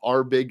to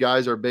our big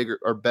guys are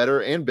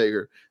better and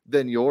bigger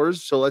than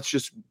yours. So let's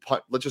just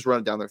run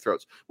it down their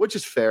throats, which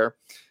is fair.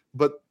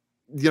 But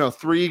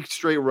 3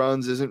 straight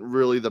runs isn't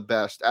really the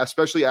best,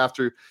 especially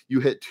after you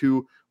hit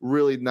 2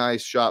 really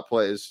nice shot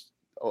plays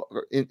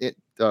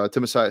to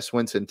Messiah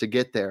Swinson to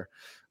get there.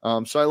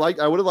 So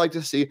I would have liked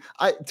to see.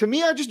 I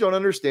just don't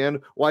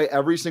understand why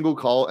every single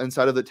call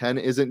inside of the 10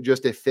 isn't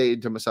just a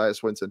fade to Messiah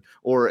Swinson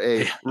or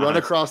a run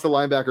across the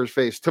linebacker's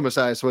face to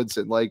Messiah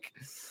Swinson. Like,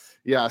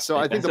 yeah. So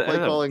I think the play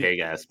calling, big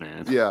ass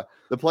man. Yeah,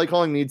 the play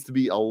calling needs to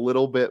be a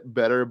little bit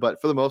better.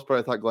 But for the most part,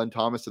 I thought Glenn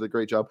Thomas did a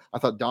great job. I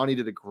thought Donnie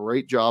did a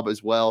great job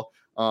as well.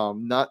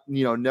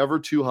 Never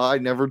too high,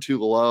 never too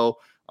low.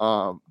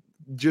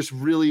 Just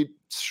really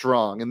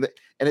strong, and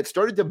it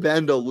started to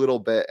bend a little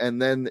bit,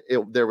 and then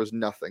there was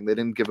nothing. They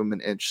didn't give him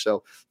an inch.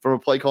 So from a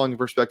play calling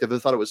perspective, I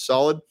thought it was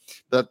solid.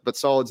 But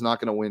solid's not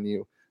going to win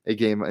you a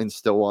game in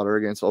Stillwater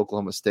against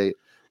Oklahoma State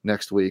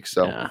next week.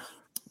 So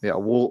yeah,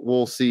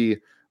 we'll see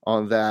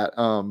on that.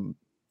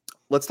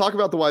 Let's talk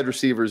about the wide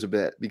receivers a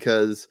bit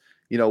because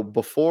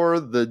before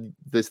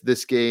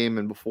this game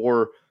and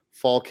before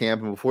fall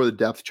camp and before the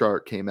depth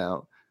chart came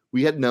out,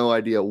 we had no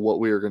idea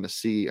what we were going to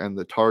see and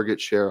the target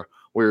share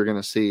we were going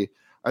to see.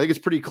 I think it's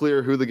pretty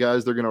clear who the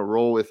guys they're going to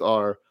roll with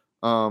are.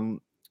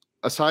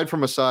 Aside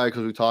from Messiah,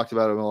 because we talked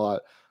about him a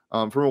lot,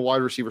 from a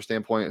wide receiver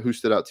standpoint, who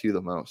stood out to you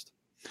the most?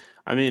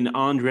 I mean,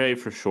 Andre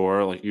for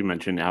sure. Like you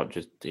mentioned,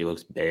 he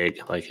looks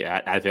big. Like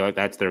I feel like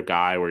that's their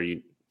guy where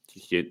he's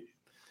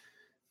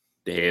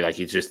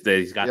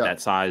got that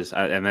size.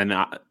 And then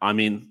I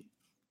mean,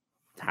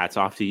 hats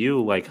off to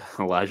you, like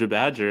Elijah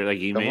Badger. Like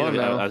he made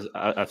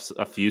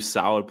a few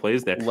solid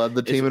plays there. Led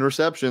the team in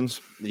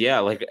receptions. Yeah,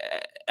 like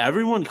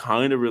everyone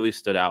kind of really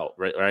stood out,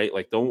 right?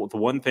 Like the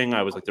one thing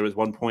I was like, there was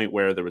one point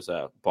where there was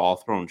a ball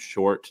thrown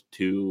short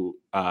to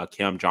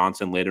Cam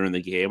Johnson later in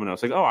the game, and I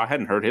was like, oh, I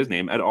hadn't heard his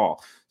name at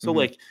all. So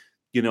like,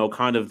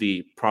 kind of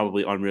the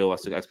probably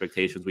unrealistic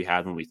expectations we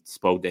had when we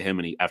spoke to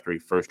him after he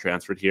first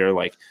transferred here,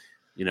 like,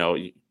 you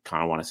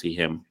kind of want to see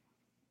him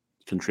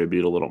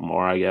contribute a little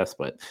more, I guess.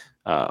 But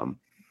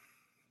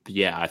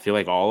yeah, I feel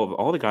like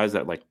all the guys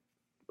that like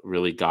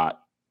really got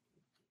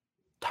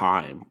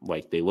time,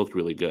 like they looked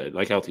really good.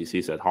 Like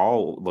LTC said,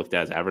 Hall looked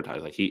as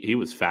advertised. Like he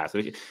was fast.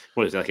 Like,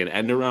 what is that, like an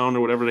end around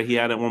or whatever that he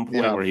had at one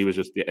point where he was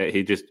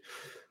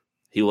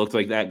he looked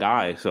like that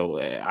guy. So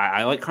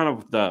I like kind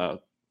of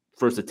the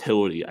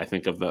versatility, I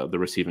think, of the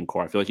receiving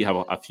core. I feel like you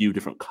have a few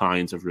different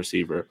kinds of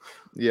receiver,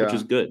 which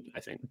is good,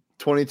 I think.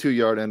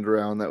 22-yard end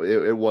around, that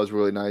it was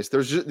really nice.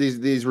 There's just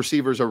these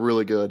receivers are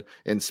really good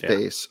in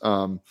space.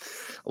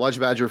 Elijah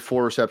Badger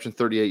 4 receptions,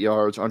 38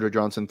 yards. Andre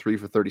Johnson 3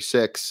 for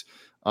 36.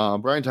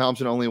 Brian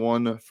Thompson only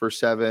 1 for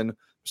 7.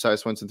 Messiah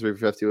Swinson 3 for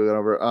 50. We went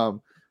over.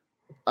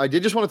 I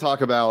did just want to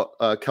talk about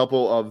a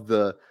couple of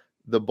the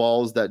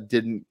balls that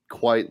didn't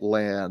quite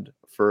land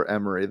for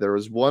Emory. There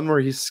was one where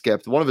he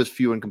skipped, one of his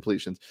few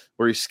incompletions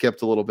where he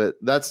skipped a little bit.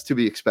 That's to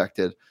be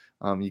expected.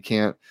 You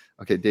can't.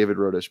 Okay, David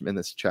Rodish in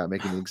this chat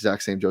making the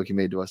exact same joke he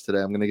made to us today.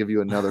 I'm going to give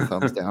you another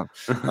thumbs down.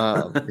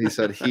 He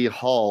said he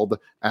hauled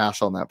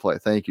ass on that play.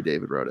 Thank you,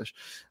 David Rodish.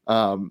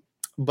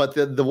 But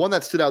the one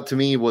that stood out to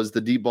me was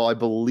the deep ball. I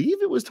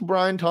believe it was to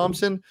Brian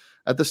Thompson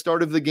at the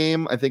start of the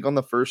game, I think on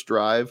the first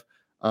drive,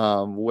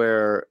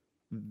 where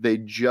they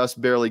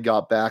just barely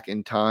got back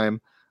in time.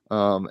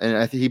 And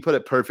I think he put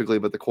it perfectly,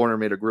 but the corner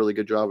made a really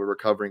good job of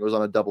recovering. It was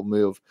on a double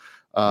move.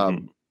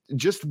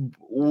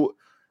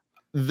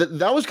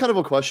 That was kind of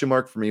a question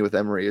mark for me with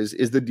Emory.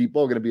 Is the deep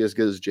ball going to be as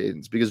good as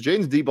Jaden's? Because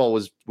Jaden's deep ball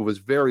was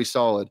very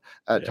solid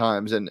at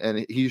times,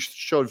 and he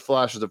showed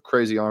flashes of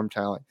crazy arm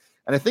talent.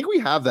 And I think we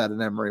have that in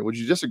Emory. Would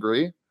you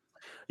disagree?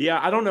 Yeah,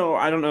 I don't know.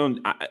 I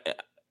don't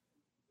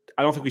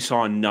think we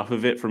saw enough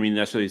of it for me to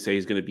necessarily say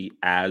he's going to be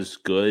as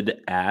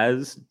good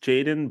as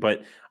Jaden,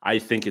 but I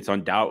think it's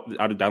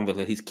undoubtedly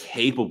that he's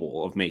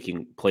capable of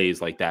making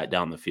plays like that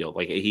down the field.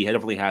 Like he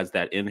definitely has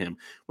that in him,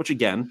 which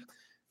again,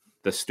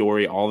 the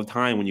story all the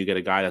time when you get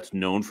a guy that's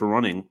known for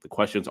running, the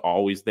question's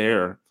always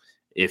there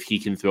if he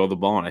can throw the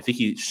ball. And I think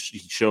he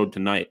showed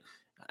tonight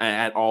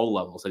at all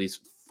levels that he's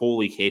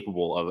fully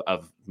capable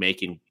of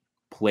making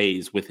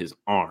plays with his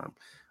arm.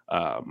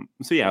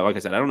 So yeah, like I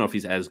said, I don't know if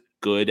he's as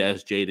good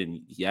as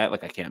Jaden yet.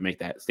 Like I can't make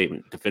that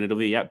statement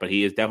definitively yet, but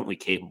he is definitely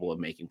capable of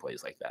making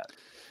plays like that.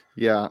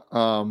 Yeah.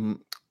 Well,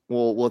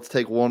 let's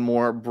take one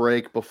more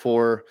break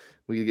before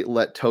we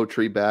let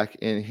Totri back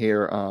in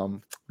here.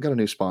 We got a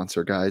new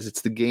sponsor, guys.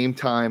 It's the Game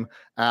Time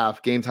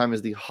app. Game Time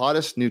is the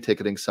hottest new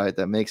ticketing site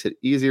that makes it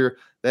easier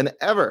than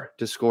ever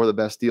to score the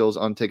best deals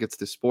on tickets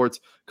to sports,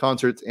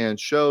 concerts, and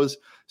shows.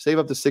 Save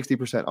up to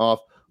 60% off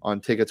on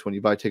tickets when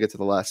you buy tickets at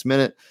the last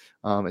minute.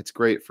 It's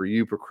great for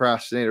you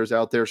procrastinators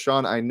out there.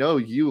 Sean, I know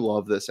you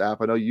love this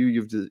app. I know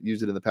you've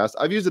used it in the past.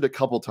 I've used it a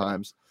couple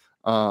times.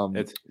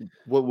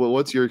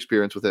 What's your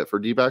experience with it for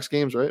D-backs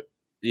games, right?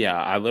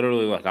 Yeah, I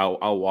literally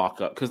I'll walk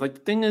up because the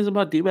thing is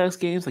about D-backs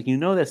games,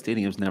 that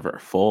stadium's never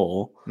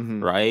full,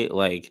 right?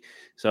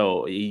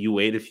 So you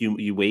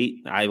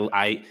wait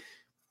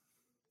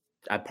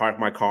I park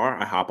my car,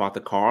 I hop out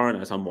the car,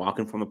 and as I'm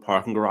walking from the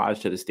parking garage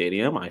to the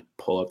stadium, I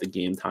pull up the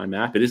Game Time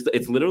app.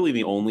 It's literally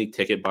the only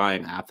ticket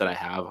buying app that I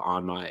have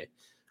on my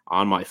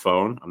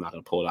phone. I'm not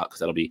going to pull it out because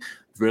that'll be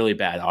really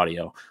bad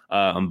audio.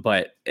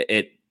 But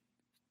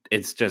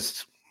it's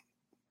just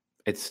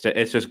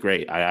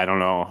great. I don't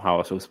know how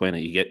else to explain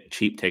it. You get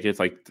cheap tickets,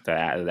 like the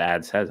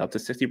ad says, up to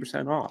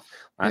 60% off.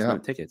 Last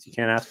minute tickets. You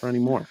can't ask for any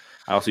more.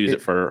 I also use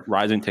it for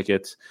Rising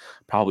tickets.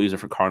 Probably use it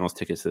for Cardinals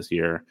tickets this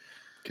year.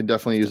 Can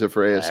definitely use it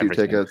for ASU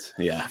tickets.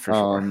 Yeah, for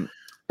sure.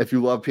 If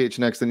you love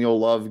PHNX, then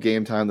you'll love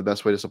Game Time. The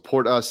best way to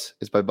support us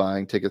is by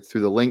buying tickets through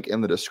the link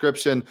in the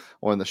description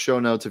or in the show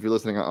notes. If you're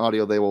listening on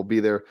audio, they will be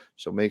there.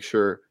 So make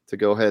sure to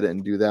go ahead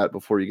and do that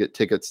before you get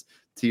tickets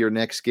to your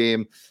next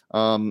game.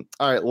 All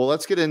right, well,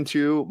 let's get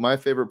into my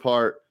favorite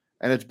part.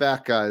 And it's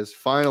back, guys.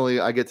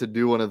 Finally, I get to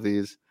do one of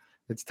these.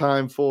 It's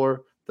time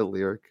for the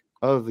lyric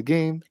of the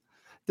game.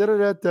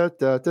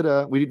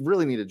 Da-da-da-da-da-da-da. We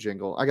really need a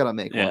jingle. I got to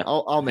make one.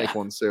 I'll make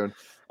one soon.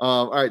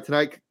 All right,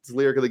 tonight's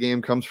lyric of the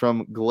game comes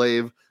from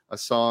Glaive, a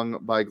song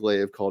by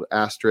Glaive called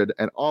Astrid.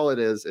 And all it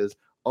is,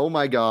 oh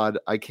my God,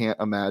 I can't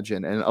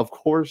imagine. And of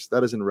course,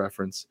 that is in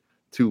reference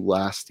to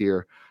last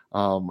year.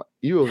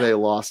 U of A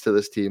lost to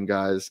this team,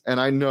 guys. And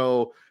I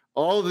know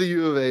all of the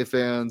U of A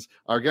fans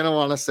are going to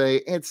want to say,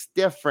 it's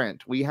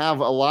different. We have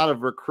a lot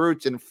of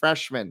recruits and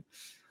freshmen.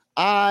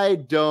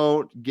 I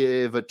don't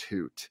give a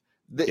toot.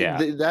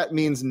 That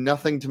means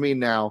nothing to me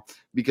now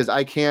because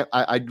I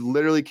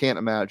literally can't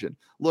imagine.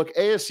 Look,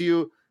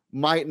 ASU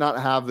might not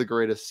have the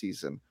greatest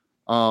season.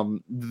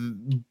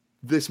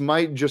 This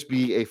might just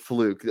be a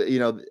fluke.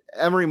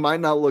 Emory might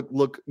not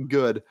look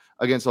good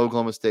against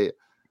Oklahoma State,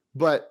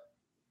 but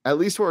at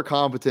least we're a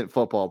competent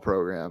football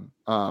program.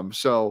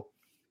 So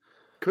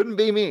couldn't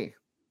be me.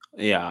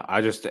 Yeah,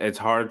 it's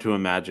hard to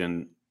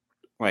imagine.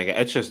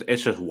 It's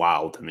just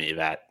wild to me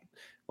that,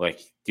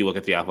 you look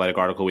at the Athletic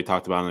article we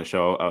talked about on the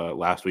show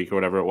last week or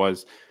whatever it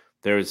was.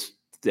 So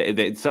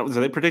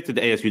they predicted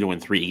the ASU to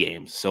win 3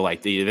 games. So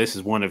this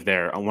is one of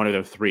their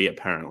 3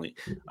 apparently.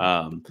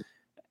 A,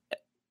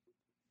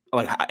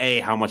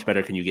 how much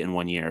better can you get in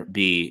 1 year?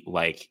 B,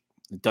 it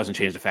doesn't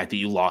change the fact that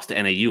you lost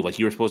to NAU. You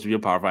were supposed to be a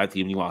Power 5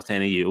 team, you lost to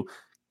NAU.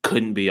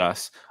 Couldn't be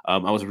us. I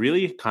was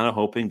really kind of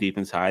hoping deep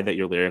inside that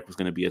your lyric was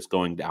going to be "It's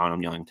going down,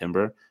 I'm yelling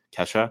timber,"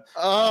 Kesha.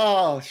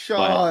 Oh,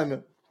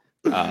 Sean.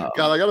 God,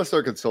 I gotta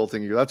start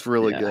consulting you. That's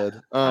really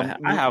good. I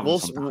have.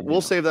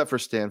 We'll save that for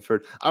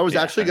Stanford. I was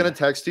actually gonna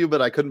text you,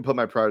 but I couldn't put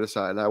my pride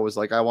aside. I was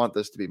like, I want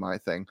this to be my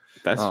thing.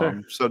 That's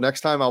fair. So next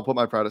time I'll put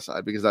my pride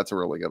aside because that's a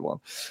really good one.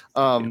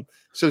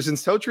 So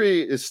since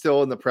Totri is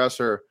still in the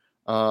presser,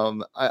 I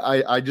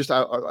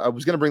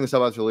was gonna bring this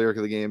up after the lyric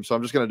of the game, so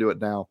I'm just gonna do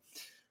it now.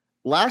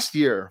 Last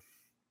year,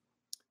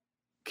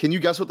 can you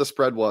guess what the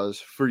spread was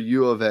for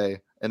U of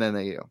A and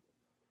NAU?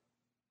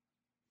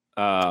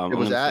 It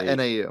was at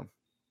NAU.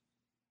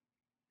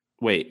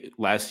 Wait,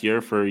 last year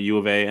for U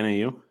of A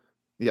NAU?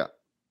 Yeah.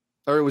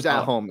 Or it was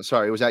at home.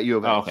 Sorry, it was at U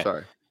of A. Okay.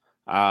 Sorry.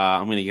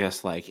 I'm going to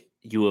guess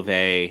U of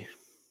A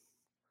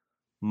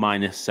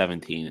minus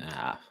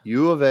 17.5.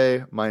 U of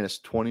A minus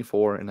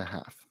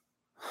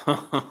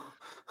 24.5.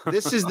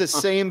 This is the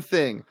same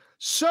thing.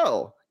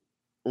 So,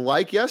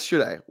 like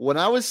yesterday, when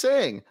I was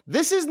saying,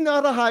 this is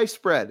not a high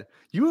spread.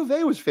 U of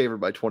A was favored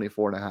by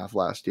 24.5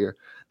 last year.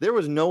 There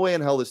was no way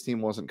in hell this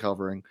team wasn't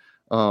covering.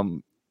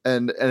 And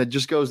it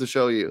just goes to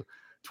show you.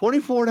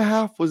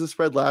 24.5 was the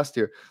spread last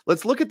year.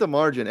 Let's look at the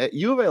margin.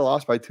 U of A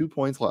lost by 2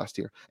 points last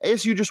year.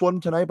 ASU just won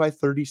tonight by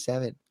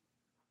 37.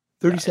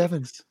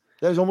 37.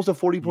 That is almost a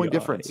 40-point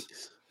difference.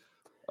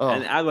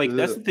 And I like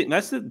that's the thing.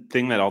 That's the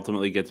thing that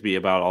ultimately gets me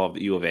about all of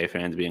the U of A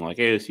fans being like,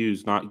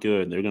 ASU's not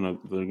good. They're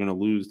gonna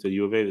lose to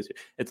U of A this year.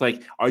 It's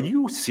like, are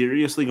you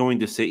seriously going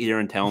to sit here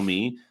and tell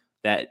me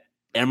that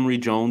Emory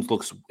Jones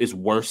is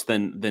worse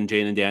than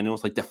Jaden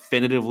Daniels? Like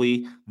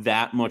definitively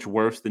that much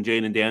worse than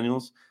Jaden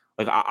Daniels?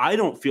 Like I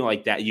don't feel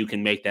like that you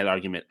can make that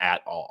argument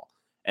at all.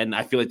 And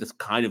I feel like that's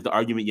kind of the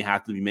argument you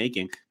have to be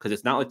making, because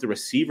it's not like the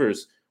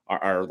receivers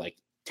are like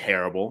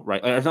terrible,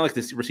 right? Like, it's not like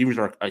the receivers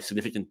are a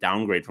significant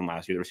downgrade from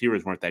last year. The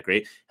receivers weren't that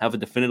great. Have a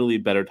definitively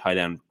better tight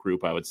end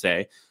group, I would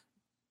say.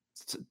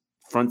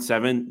 Front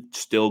seven,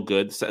 still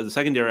good. The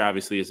secondary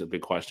obviously is a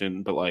big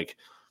question, but like,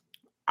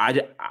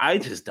 I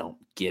just don't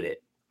get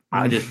it.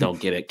 I just don't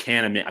get it.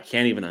 I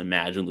can't even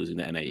imagine losing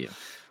to NAU.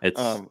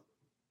 It's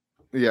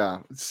yeah.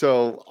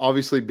 So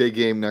obviously big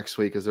game next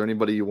week. Is there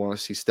anybody you want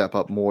to see step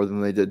up more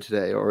than they did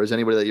today? Or is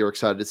anybody that you're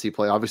excited to see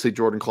play? Obviously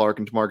Jordan Clark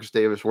and Tamarcus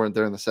Davis weren't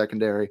there in the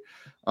secondary.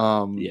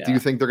 Do you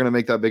think they're going to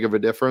make that big of a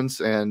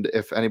difference? And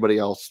if anybody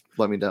else,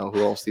 let me know.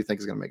 Who else do you think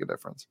is going to make a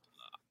difference?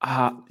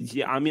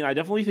 Yeah, I mean, I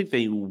definitely think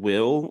they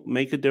will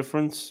make a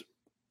difference.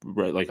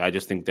 Right. Like, I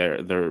just think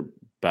they're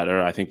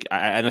better. I think,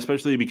 and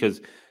especially because,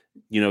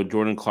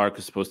 Jordan Clark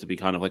is supposed to be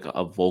kind of like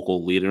a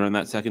vocal leader in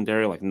that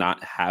secondary. Like,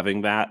 not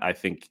having that, I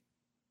think,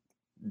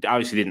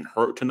 obviously didn't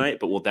hurt tonight,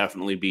 but will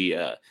definitely be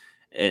a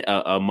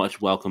much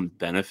welcomed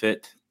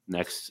benefit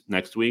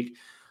next week.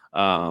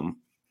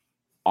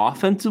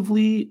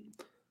 Offensively,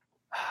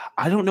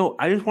 I don't know.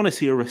 I just want to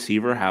see a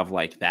receiver have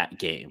like that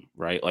game,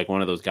 right? Like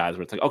one of those guys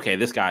where it's like, okay,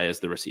 this guy is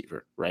the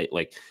receiver, right?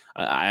 Like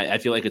I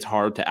feel like it's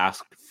hard to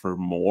ask for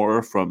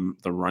more from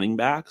the running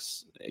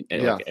backs,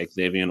 like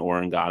Xavier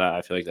or Ngata.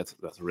 I feel like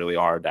that's really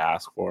hard to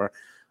ask for.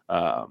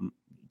 I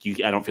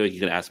don't feel like you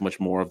can ask much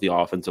more of the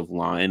offensive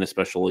line,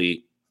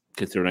 especially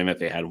considering that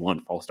they had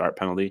one false start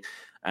penalty.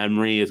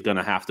 Emory is going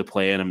to have to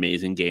play an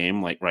amazing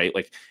game,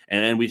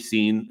 and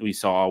we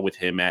saw with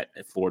him at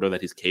Florida that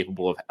he's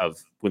capable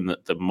of when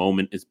the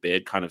moment is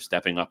big, kind of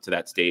stepping up to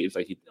that stage,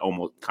 like he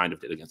almost kind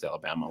of did against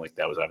Alabama. Like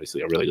that was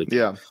obviously a really good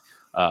game.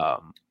 Yeah.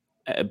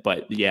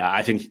 But yeah,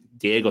 I think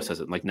Diego says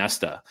it like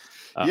Nesta.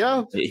 He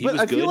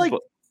was good.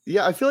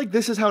 I feel like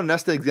this is how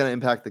Nesta is going to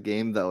impact the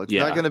game, though. It's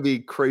not going to be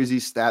crazy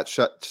stat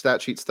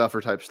sheet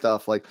stuffer type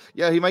stuff. Like,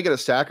 yeah, he might get a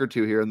sack or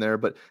two here and there,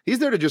 but he's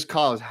there to just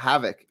cause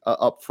havoc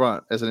up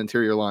front as an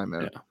interior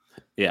lineman.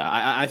 Yeah.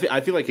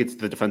 I feel like it's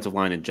the defensive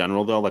line in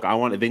general, though. Like,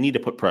 they need to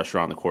put pressure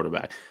on the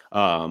quarterback.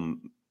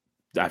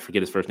 I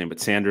forget his first name,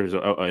 but Sanders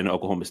in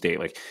Oklahoma State.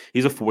 Like,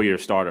 he's a 4-year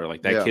starter.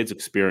 Like, that kid's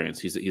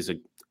experience. He's a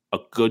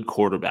good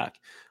quarterback.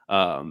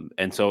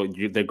 And so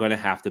they're going to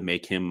have to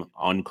make him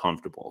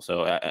uncomfortable.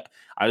 So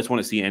I just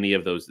want to see any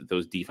of those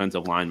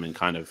defensive linemen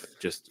kind of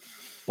just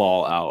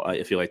ball out.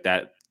 I feel like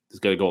that is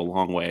going to go a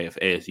long way if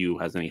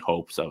ASU has any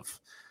hopes of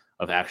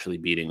actually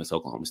beating this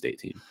Oklahoma State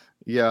team.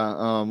 Yeah.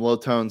 Low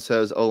Tone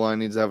says O-line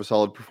needs to have a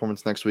solid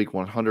performance next week.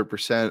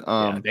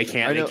 100%. They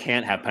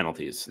can't have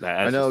penalties.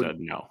 I know.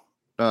 No.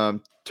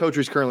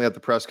 Totri's currently at the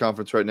press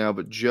conference right now,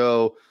 but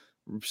Joe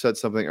said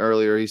something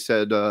earlier. He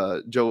said,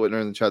 Joe Whitner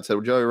in the chat said,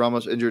 Joey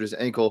Ramos injured his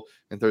ankle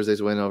in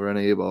Thursday's win over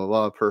NAU, blah, blah,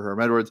 blah, per Herm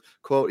Edwards.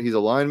 Quote, he's a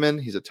lineman.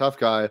 He's a tough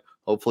guy.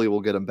 Hopefully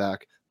we'll get him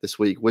back this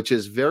week, which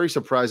is very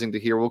surprising to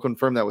hear. We'll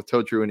confirm that with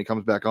Totri when he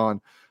comes back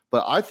on.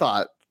 But I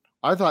thought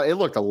it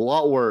looked a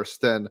lot worse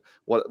than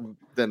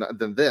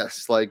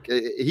this. Like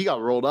he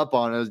got rolled up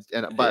on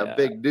by a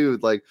big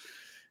dude. Like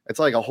it's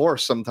like a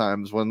horse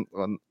sometimes when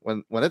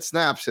it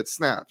snaps, it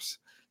snaps.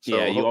 So,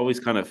 yeah, you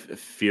always kind of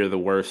fear the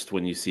worst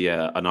when you see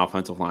an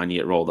offensive line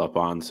get rolled up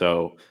on.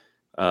 So,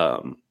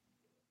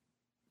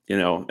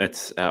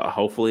 it's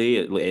hopefully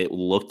it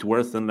looked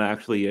worse than it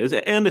actually is.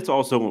 And it's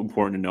also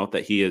important to note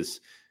that he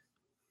is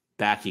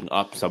backing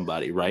up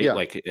somebody, right? Yeah.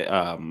 Like,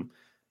 why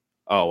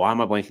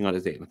am I blanking on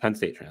his name? The Penn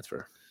State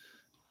transfer.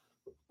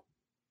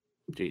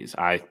 Jeez,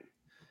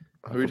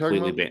 who are you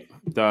talking about?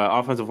 The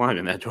offensive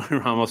lineman that Jordan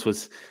Ramos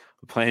was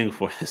playing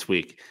for this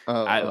week.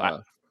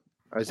 Penn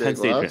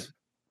State.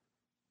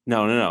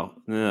 No.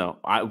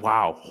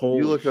 Wow.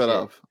 You look that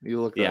up.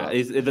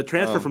 The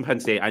transfer from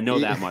Penn State. I know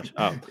that much.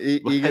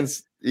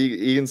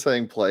 Egan's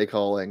saying play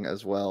calling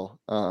as well.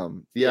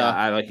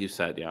 I like you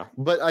said. Yeah,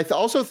 but I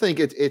also think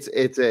it's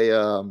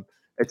a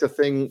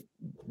thing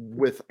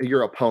with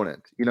your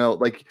opponent.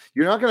 Like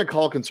you're not going to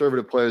call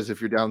conservative plays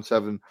if you're down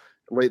 7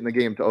 late in the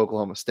game to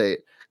Oklahoma State.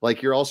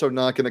 Like you're also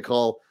not going to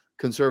call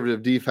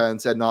conservative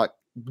defense and not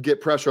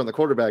get pressure on the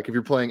quarterback if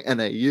you're playing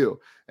NAU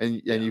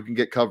and you can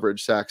get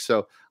coverage sacks.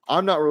 So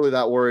I'm not really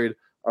that worried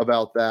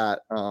about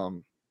that.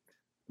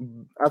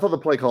 I thought the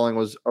play calling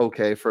was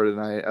okay for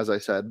tonight, as I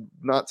said.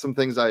 Not some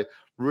things I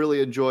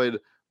really enjoyed,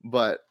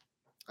 but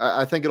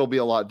I think it'll be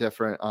a lot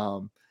different.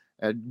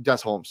 And Des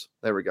Holmes,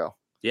 there we go.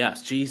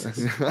 Yes,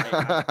 Jesus.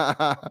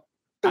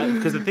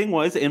 Because the thing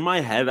was, in my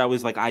head, I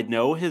was like, I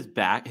know his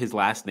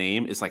last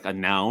name is like a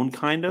noun,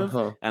 kind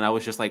of, and I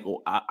was just like,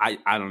 well, I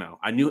don't know.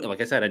 I knew,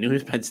 like I said, I knew he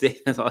was Penn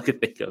State. That's all I could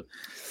think of.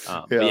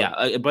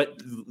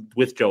 But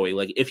with Joey,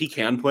 like if he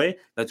can play,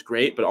 that's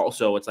great. But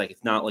also, it's like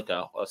it's not like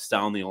a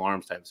sound the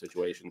alarms type of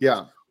situation.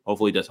 Yeah.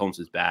 Hopefully, Des Holmes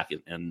is back,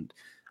 and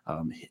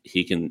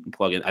he can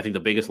plug in. I think the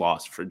biggest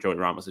loss for Joey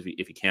Ramos if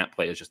he can't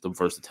play is just the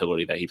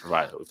versatility that he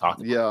provides. We've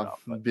talked about.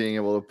 Being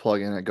able to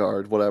plug in at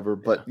guard, whatever.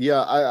 But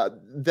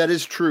that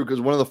is true,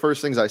 because one of the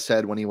first things I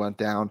said when he went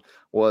down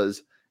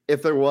was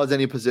if there was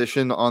any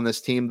position on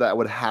this team that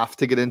would have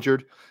to get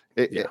injured,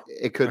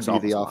 it could be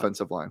the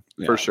offensive line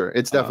for sure.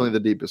 It's definitely the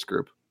deepest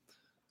group.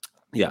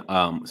 Yeah.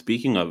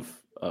 Speaking of.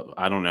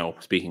 I don't know.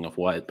 Speaking of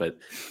what, but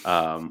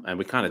and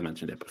we kind of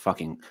mentioned it, but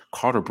fucking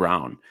Carter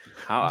Brown,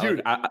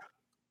 dude. I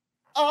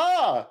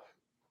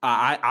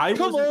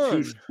wasn't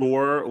too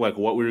sure like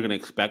what we were going to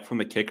expect from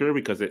the kicker,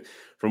 because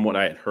from what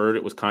I had heard,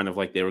 it was kind of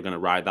like they were going to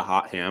ride the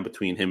hot hand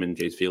between him and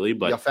Jace Feely.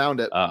 But you found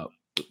it.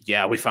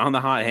 We found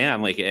the hot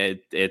hand. Like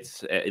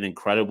it's an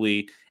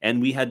incredibly,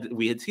 and we had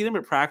seen him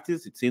at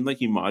practice. It seemed like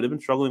he might have been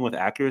struggling with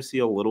accuracy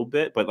a little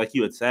bit, but like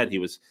you had said, he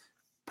was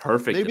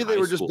perfect. Maybe they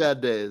were just bad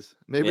days.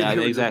 Maybe they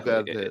were just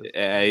bad days.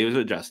 He was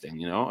adjusting.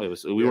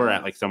 We were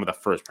at like some of the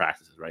first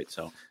practices, right?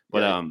 So, but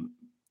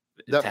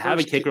to have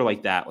a kicker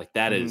like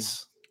that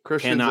is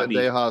Christian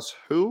Zendejas.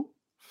 Who?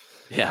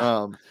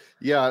 Yeah.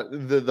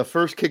 The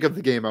first kick of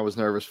the game I was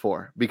nervous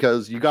for,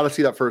 because you got to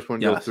see that first one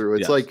go through.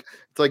 It's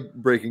like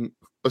breaking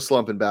a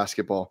slump in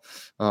basketball.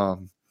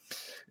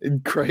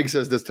 Craig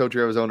says, does Totri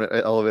have his own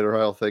elevator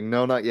aisle thing?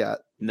 No, not yet.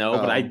 No,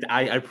 but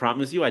I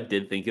promise you I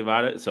did think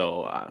about it.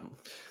 So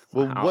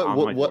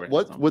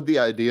what would the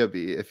idea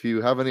be? If you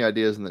have any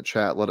ideas in the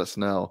chat, let us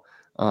know.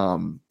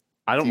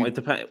 I don't like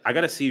depend. I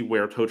got to see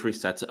where Totri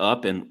sets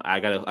up, and I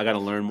gotta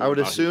learn more. I would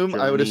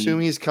assume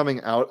he's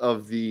coming out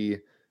of the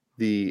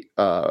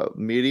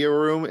media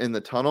room in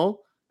the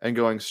tunnel and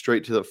going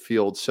straight to the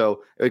field.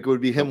 So it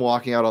would be him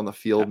walking out on the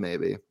field,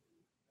 maybe.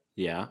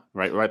 Yeah,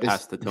 right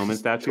past the Tillman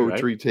statue.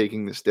 Totri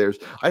taking the stairs.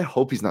 I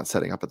hope he's not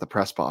setting up at the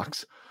press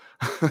box.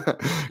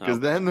 Because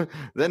then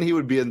he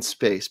would be in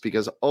space,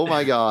 because oh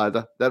my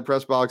god, that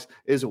press box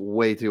is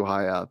way too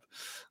high up.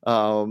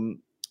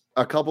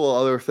 A couple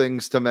of other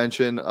things to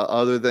mention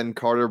other than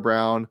Carter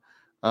Brown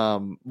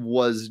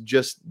was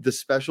just the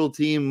special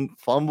team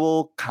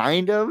fumble,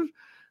 kind of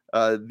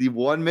the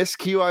one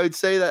miscue I would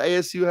say that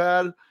ASU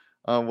had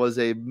was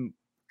a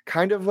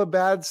kind of a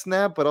bad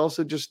snap, but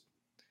also just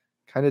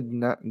kind of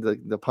not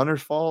the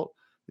punter's fault.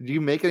 Did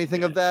you make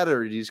anything of that,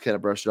 or did you just kind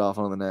of brush it off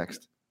on the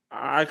next?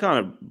 I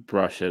kind of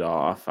brush it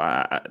off.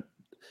 I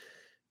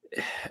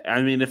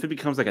mean, if it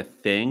becomes like a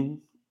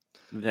thing,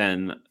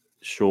 then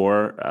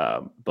sure.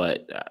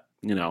 But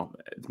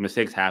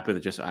mistakes happen.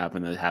 It just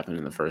happened. It happened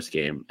in the first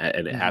game,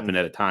 and it happened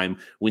at a time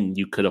when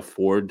you could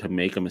afford to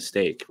make a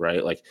mistake,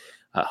 right? Like,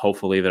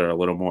 hopefully they're a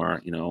little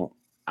more,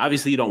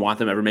 obviously you don't want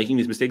them ever making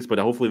these mistakes, but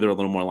hopefully they're a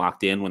little more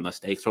locked in when the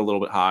stakes are a little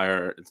bit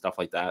higher and stuff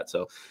like that.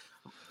 So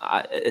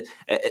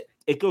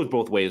it goes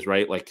both ways,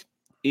 right? Like,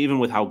 even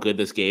with how good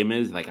this game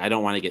is, like, I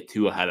don't want to get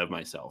too ahead of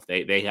myself.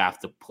 They have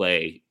to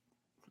play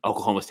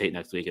Oklahoma State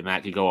next week, and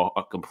that could go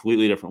a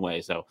completely different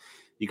way. So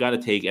you got to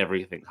take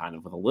everything kind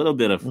of with a little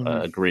bit of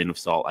a grain of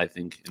salt, I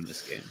think, in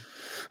this game.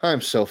 I'm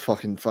so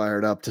fucking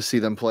fired up to see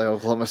them play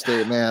Oklahoma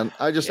State, man.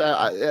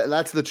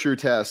 That's the true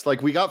test.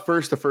 Like, we got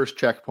the first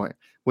checkpoint,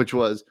 which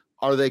was,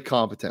 are they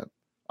competent?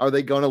 Are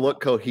they going to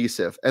look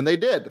cohesive? And they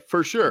did,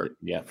 for sure.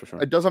 Yeah, for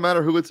sure. It doesn't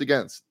matter who it's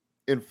against.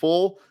 In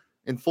full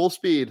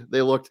speed,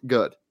 they looked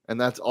good. And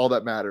that's all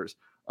that matters.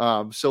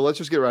 So let's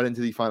just get right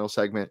into the final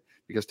segment,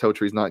 because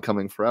Totri's not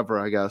coming forever,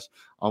 I guess.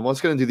 Let's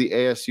get into the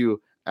ASU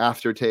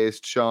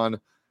aftertaste, Sean.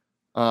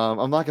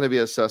 I'm not going to be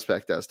as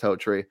suspect as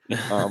Totri.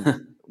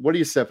 What are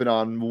you sipping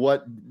on?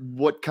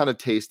 What kind of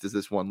taste does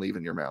this one leave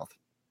in your mouth?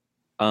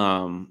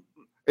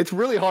 It's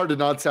really hard to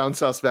not sound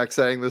suspect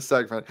saying this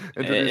segment.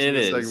 It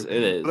is.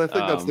 But I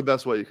think that's the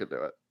best way you could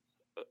do it.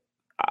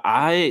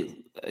 I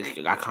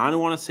kind of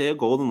want to say a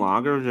golden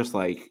lager, just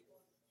like,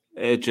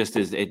 it just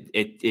is.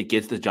 It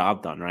gets the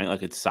job done, right?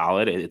 Like, it's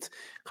solid. It's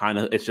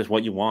just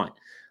what you want.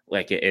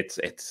 Like,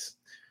 it's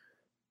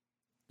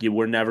you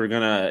were never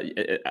gonna.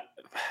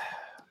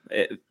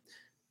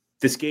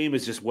 This game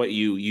is just what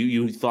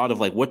you thought of.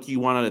 Like, what do you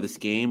want out of this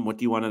game? What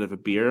do you want out of a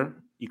beer?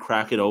 You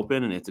crack it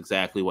open, and it's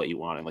exactly what you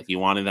wanted. Like, you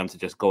wanted them to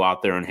just go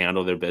out there and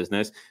handle their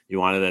business. You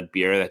wanted a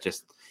beer that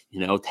just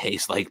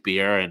tastes like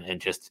beer and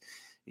just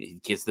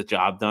gets the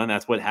job done.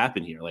 That's what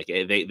happened here. Like,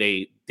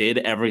 they did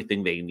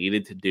everything they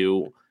needed to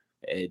do.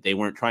 They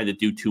weren't trying to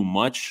do too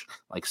much,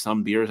 like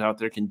some beers out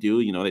there can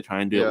do. They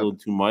try and do a little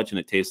too much, and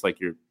it tastes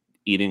like you're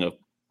eating a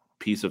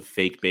piece of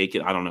fake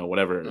bacon. I don't know,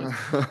 whatever it is.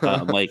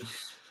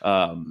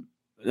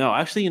 No,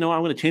 actually, I'm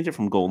going to change it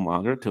from golden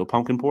lager to a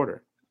pumpkin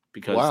porter,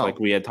 because like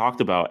we had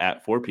talked about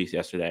at 4-piece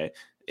yesterday,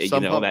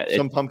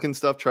 some pumpkin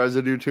stuff tries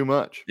to do too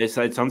much. It's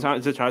like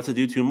sometimes it tries to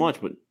do too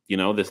much, but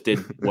this did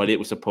what it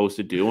was supposed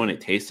to do, and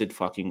it tasted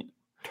fucking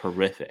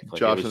terrific. Like,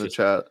 Josh in the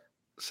chat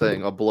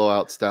saying a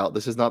blowout stout.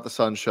 This is not the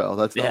Sun Show.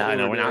 That's not I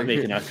know we're not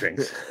making us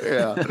drinks.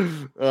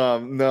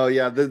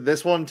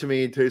 This one to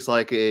me tastes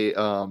like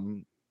a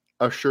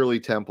Shirley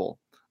Temple,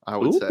 I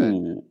would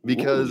say,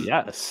 because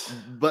yes,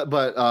 but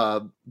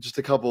just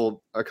a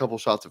couple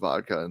shots of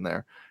vodka in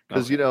there,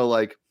 because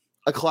like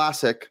a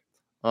classic,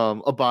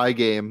 a buy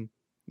game,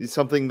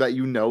 something that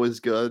is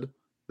good,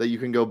 that you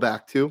can go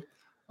back to.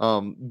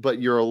 But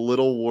you're a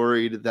little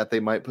worried that they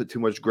might put too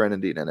much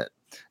grenadine in it.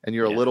 And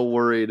you're a little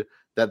worried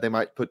that they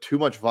might put too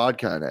much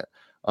vodka in it.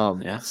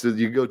 So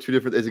you go two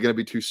different. Is it going to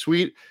be too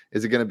sweet?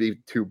 Is it going to be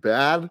too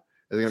bad?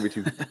 Is it going to be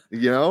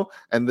too,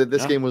 And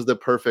this game was the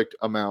perfect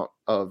amount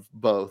of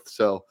both.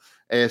 So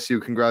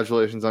ASU,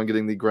 congratulations on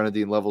getting the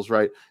grenadine levels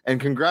right.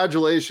 And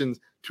congratulations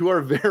to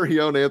our very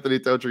own Anthony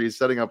Totri. He's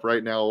setting up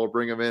right now. We'll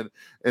bring him in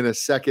a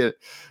second.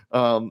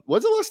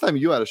 When's the last time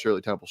you had a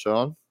Shirley Temple,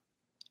 Sean?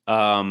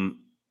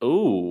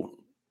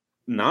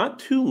 Not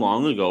too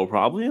long ago,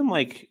 probably in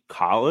like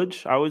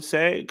college, I would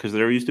say, because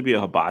there used to be a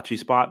hibachi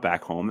spot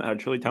back home that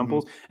had Shirley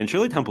Temples, and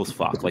Shirley Temples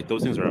fuck. Like,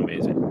 those things are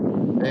amazing.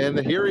 And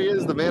here he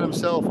is, the man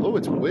himself. Oh,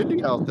 it's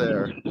windy out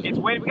there. It's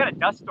windy. We got a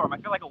dust storm. I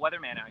feel like a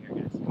weatherman out here,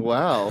 guys.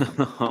 Wow.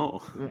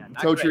 Yeah,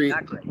 Totri,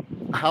 not great.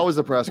 How was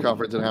the press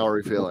conference and how are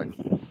we feeling?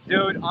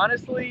 Dude,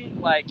 honestly,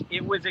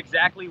 it was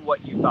exactly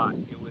what you thought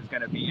it was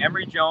going to be.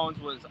 Emory Jones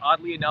was,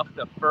 oddly enough,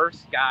 the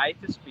first guy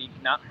to speak,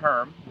 not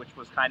Herm, which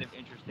was kind of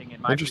interesting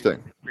in my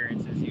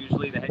experiences.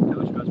 Usually the head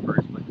coach goes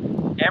first, but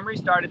Emory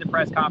started the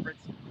press conference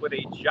with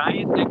a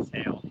giant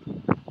exhale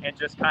and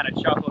just kind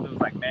of chuckled. It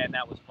was like, man,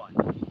 that was fun,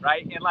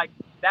 right? And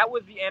that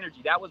was the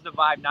energy. That was the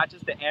vibe, not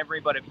just to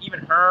Emory, but of even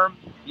Herm,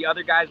 the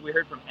other guys we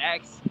heard from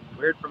X,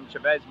 we heard from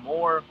Chavez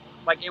Moore.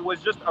 It was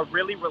just a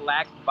really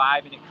relaxed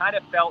vibe, and it kind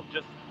of felt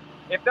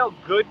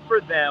good for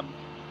them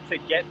to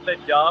get the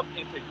dub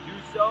and to do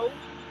so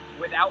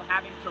without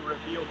having to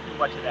reveal too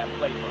much of that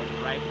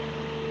playbook, right?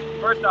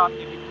 First off,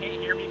 if you can't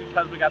hear me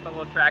because we got the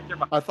little tractor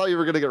behind, I thought you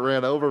were going to get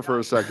ran over for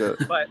a second.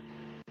 But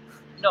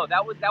no,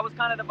 that was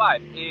kind of the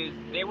vibe. Is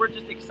they were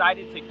just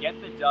excited to get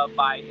the dub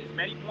by as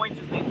many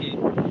points as they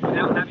did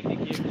without having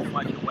to give too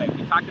much away.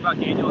 We talked about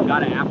Daniel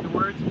Agata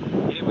afterwards,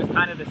 and it was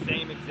kind of the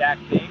same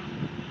exact thing.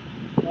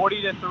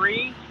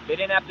 40-3, they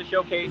didn't have to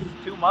showcase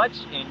too much,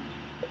 and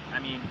I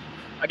mean,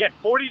 again,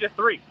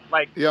 40-3.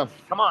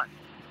 Come on.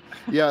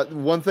 Yeah,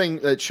 one thing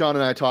that Sean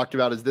and I talked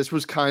about is this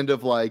was kind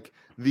of like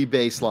the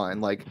baseline.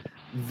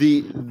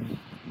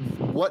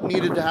 What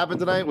needed to happen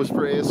tonight was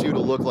for ASU to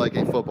look like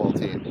a football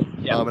team.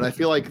 Yeah. And I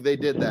feel like they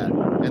did that,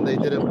 and they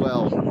did it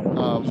well.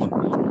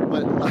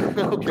 But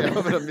okay, I'm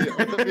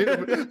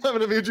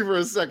gonna mute you for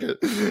a second.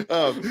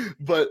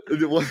 But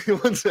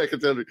one second,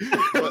 tell me.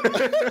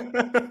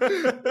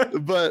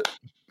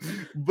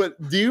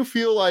 But do you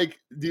feel like?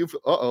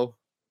 Uh-oh.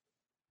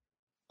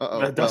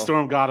 The dust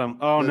storm got him.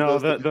 Oh no,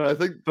 I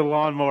think the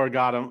lawnmower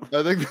got him.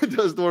 I think the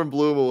dust storm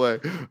blew him away.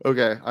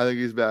 Okay, I think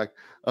he's back.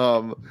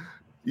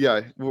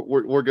 Yeah,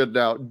 we're good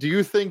now. Do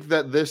you think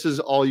that this is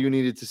all you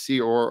needed to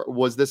see, or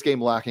was this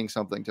game lacking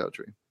something,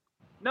 Totri?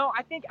 No,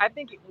 I think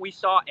we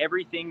saw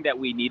everything that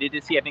we needed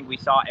to see. I think we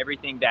saw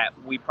everything that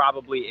we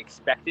probably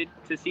expected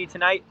to see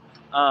tonight.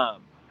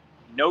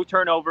 No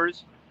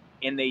turnovers,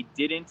 and they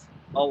didn't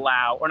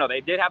allow, or no, they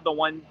did have the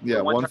one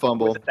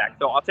fumble.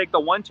 So I'll take the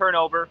one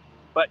turnover,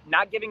 but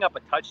not giving up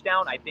a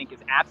touchdown, I think, is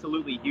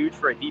absolutely huge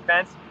for a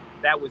defense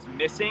that was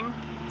missing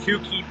two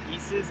key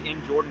pieces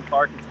in Jordan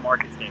Clark and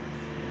Marcus Davis.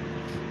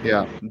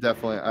 Yeah,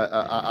 definitely.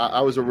 I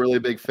was a really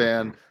big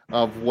fan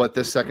of what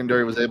this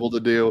secondary was able to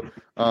do,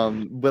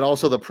 but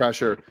also the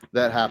pressure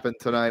that happened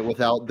tonight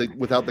without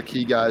the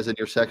key guys in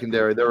your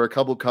secondary. There were a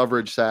couple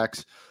coverage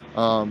sacks,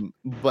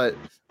 but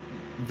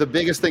the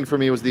biggest thing for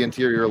me was the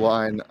interior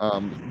line.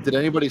 Did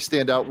anybody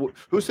stand out?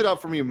 Who stood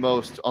out for me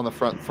most on the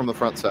front from the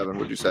front seven?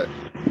 Would you say?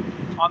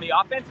 On the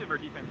offensive or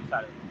defensive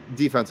side of the ball?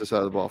 Defensive side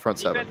of the ball, front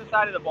seven. Defensive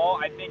side of the ball,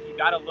 I think you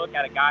got to look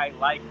at a guy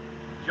like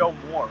Joe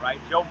Moore, right?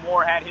 Joe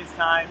Moore had his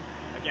time.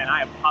 Again,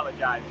 I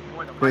apologize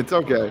for the. It's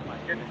okay. Oh my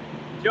goodness.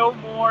 Joe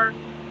Moore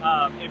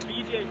and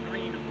BJ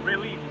Green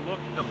really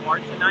looked the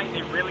part tonight.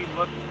 They really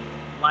looked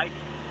like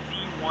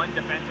D1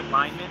 defensive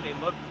linemen. They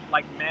looked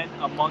like men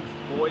amongst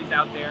boys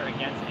out there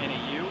against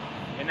NAU,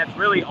 and that's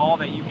really all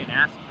that you can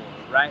ask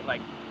for,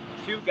 right?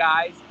 Two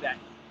guys that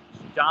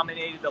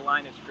dominated the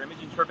line of scrimmage.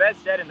 And Trevez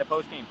said in the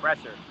post-game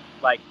presser,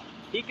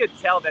 he could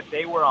tell that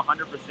they were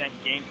 100%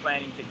 game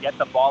planning to get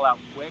the ball out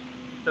quick,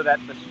 so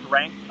that the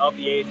strength of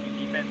the ASU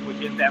defense,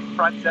 which is that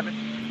front seven,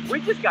 we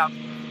just got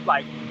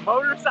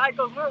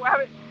motorcycles. We're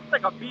having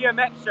it's like a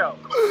BMX show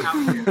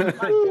out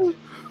here.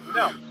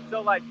 No,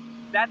 so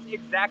that's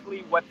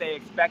exactly what they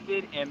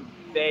expected, and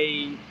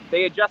they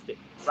adjusted,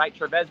 right?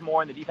 Trevez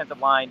Moore and the defensive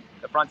line,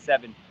 the front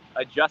seven,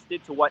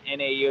 adjusted to what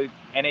NAU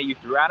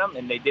threw at them,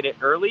 and they did it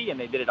early and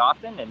they did it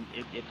often, and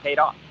it paid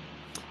off.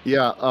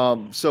 Yeah.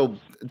 So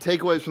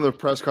takeaways from the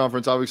press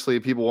conference. Obviously,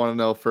 people want to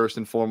know first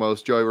and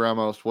foremost, Joey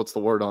Ramos. What's the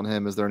word on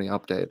him? Is there any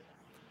update?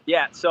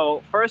 Yeah.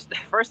 So first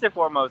and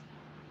foremost,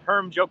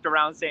 Herm joked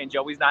around saying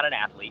Joey's not an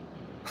athlete.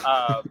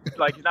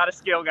 He's not a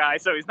skill guy,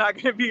 so he's not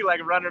going to be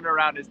running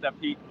around and stuff.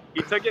 He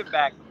took it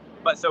back,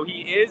 but so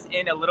he is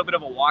in a little bit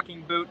of a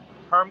walking boot.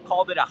 Herm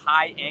called it a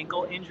high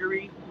ankle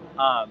injury.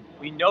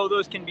 We know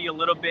those can be a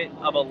little bit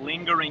of a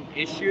lingering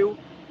issue.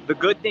 The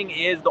good thing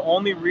is the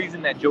only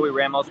reason that Joey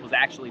Ramos was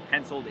actually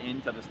penciled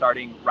into the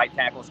starting right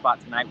tackle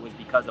spot tonight was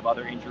because of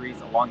other injuries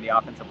along the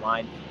offensive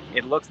line.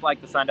 It looks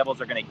like the Sun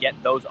Devils are going to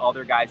get those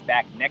other guys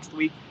back next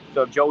week.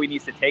 So if Joey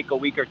needs to take a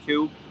week or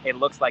two, it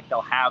looks like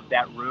they'll have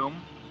that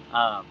room.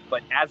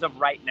 But as of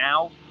right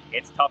now,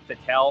 it's tough to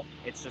tell.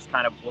 It's just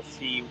kind of, we'll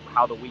see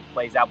how the week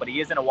plays out. But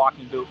he is in a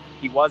walking boot.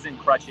 He was in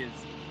crutches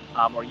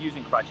or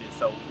using crutches.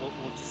 So we'll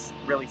just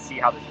really see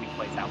how this week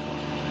plays out for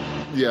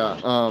him. Yeah.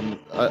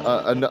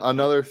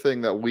 Another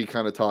thing that we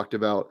kind of talked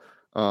about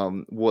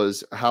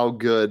was how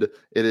good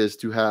it is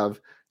to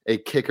have a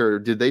kicker.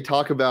 Did they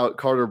talk about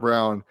Carter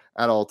Brown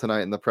at all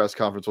tonight in the press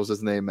conference? Was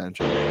his name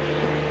mentioned?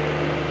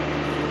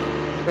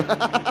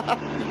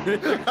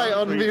 I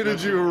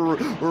unmuted you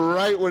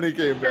right when he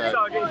came back.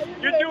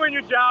 You're doing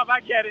your job.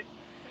 I get it.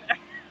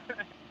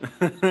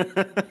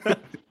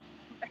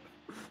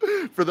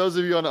 For those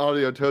of you on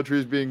audio, Totri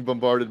is being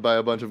bombarded by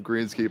a bunch of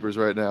greenskeepers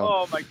right now.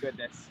 Oh, my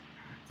goodness.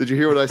 Did you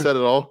hear what I said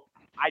at all?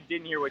 I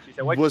didn't hear what you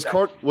said.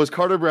 Was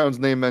Carter Brown's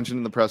name mentioned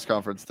in the press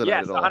conference today?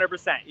 Yes, at all?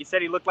 100%. He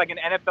said he looked like an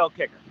NFL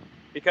kicker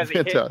because he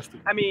hit.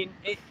 I mean,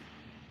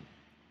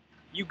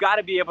 you got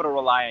to be able to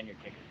rely on your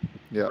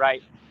kicker,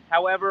 right?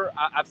 However,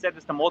 I've said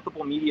this to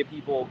multiple media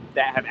people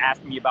that have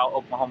asked me about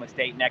Oklahoma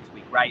State next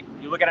week, right?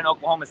 You look at an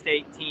Oklahoma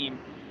State team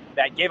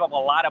that gave up a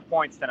lot of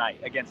points tonight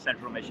against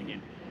Central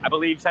Michigan. I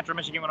believe Central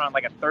Michigan went on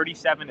like a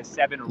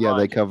 37-7 run. Yeah,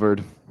 they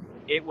covered.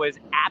 It was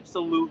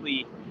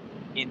absolutely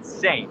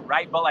insane,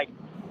 right? But like,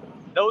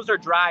 those are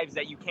drives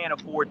that you can't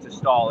afford to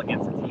stall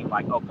against a team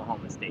like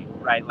Oklahoma State,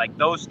 right? Like,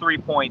 those 3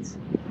 points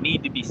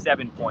need to be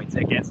 7 points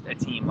against a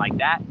team like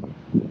that,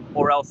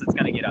 or else it's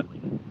going to get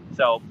ugly.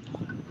 So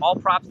all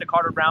props to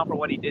Carter Brown for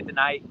what he did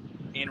tonight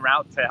en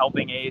route to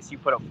helping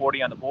ASU put up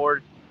 40 on the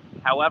board.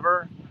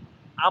 However,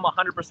 I'm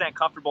 100%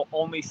 comfortable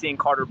only seeing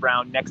Carter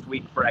Brown next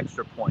week for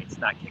extra points,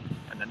 not kicking,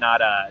 and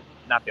not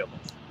field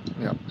goals.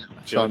 Yeah.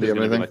 Sean, do you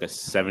have anything? Like a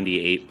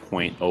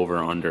 78-point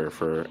over/under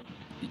for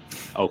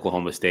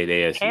Oklahoma State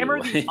ASU.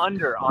 Hammer the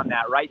under on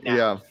that right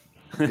now.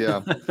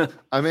 Yeah.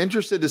 I'm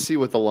interested to see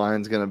what the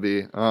line's going to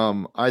be.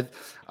 I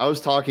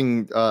was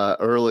talking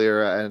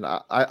earlier, and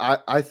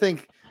I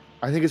think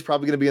it's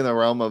probably going to be in the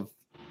realm of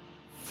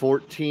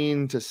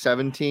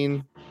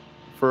 14-17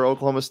 for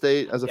Oklahoma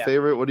State as a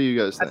favorite. What do you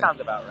guys think? That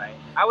sounds about right.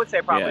 I would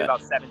say probably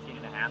about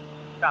 17.5.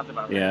 Sounds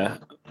about right. Yeah.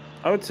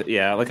 I would say,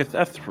 like a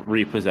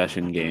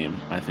 3-possession game,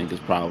 I think is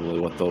probably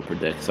what they'll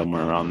predict,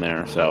 somewhere around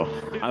there. So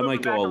I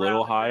might go a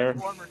little higher.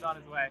 On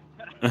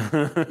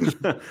his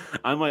way.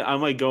 I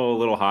might go a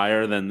little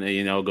higher than,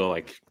 go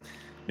like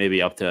maybe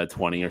up to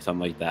 20 or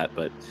something like that.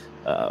 But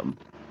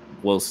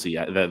we'll see.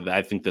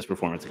 I think this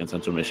performance against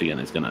Central Michigan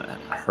is going to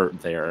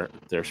hurt their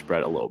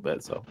spread a little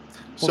bit. So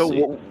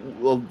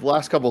well,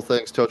 last couple of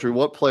things, Totri.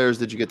 What players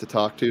did you get to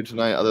talk to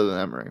tonight other than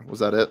Emory? Was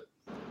that it?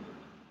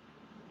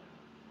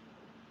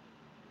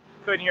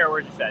 Couldn't hear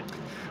what you said.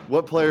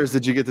 What players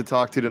did you get to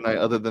talk to tonight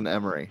other than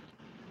Emory?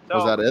 So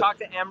was that we talked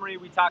to Emory,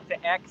 we talked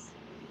to X,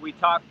 we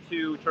talked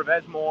to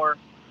Trevez Moore,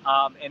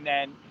 and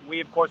then we,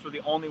 of course, were the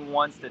only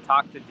ones to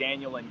talk to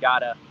Daniel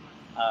Ngata.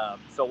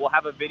 So we'll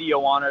have a video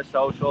on our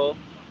social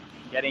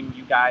getting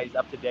you guys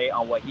up to date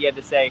on what he had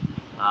to say,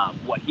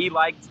 what he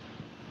liked,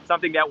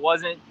 something that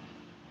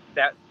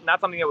not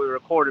something that we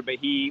recorded, but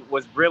he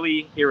was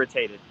really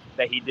irritated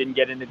that he didn't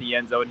get into the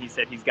end zone. He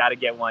said he's got to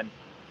get one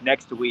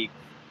next week.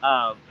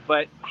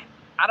 But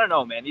I don't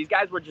know, man. These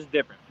guys were just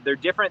different. They're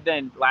different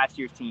than last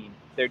year's team.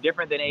 They're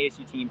different than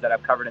ASU teams that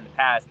I've covered in the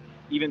past,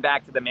 even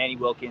back to the Manny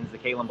Wilkins, the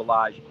Kalen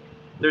Ballage.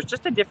 There's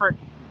a different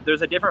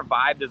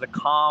vibe. There's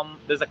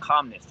a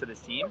calmness to this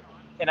team.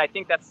 And I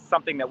think that's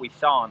something that we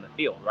saw on the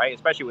field, right?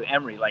 Especially with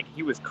Emory. Like,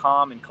 he was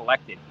calm and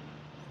collected.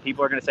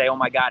 People are going to say, oh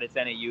my God, it's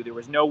NAU. There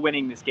was no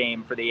winning this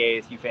game for the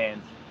ASU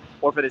fans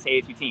or for this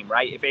ASU team,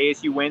 right? If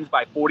ASU wins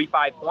by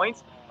 45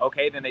 points,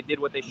 okay, then they did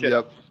what they should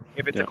have. Yep.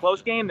 If it's a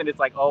close game, then it's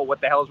like, oh,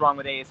 what the hell is wrong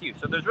with ASU?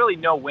 So there's really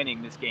no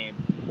winning this game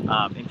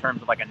in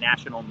terms of like a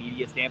national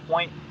media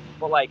standpoint.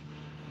 But like,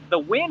 the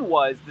win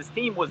was this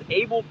team was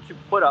able to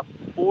put up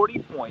 40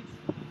 points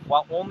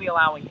while only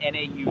allowing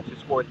NAU to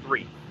score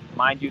 3.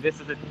 Mind you,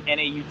 this is an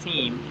NAU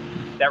team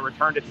that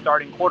returned its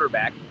starting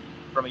quarterback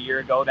from a year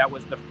ago. That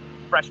was the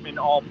freshman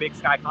all Big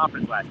Sky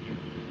Conference last year,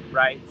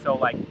 right? So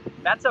like,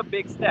 that's a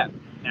big step.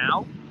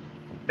 Now,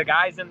 the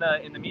guys in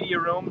the media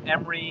room,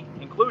 Emory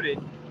included,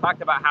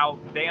 talked about how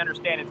they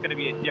understand it's going to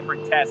be a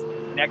different test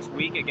next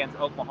week against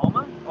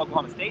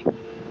Oklahoma State.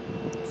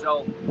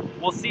 So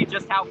we'll see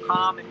just how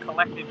calm and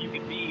collective you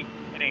can be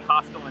in a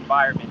hostile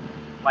environment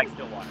like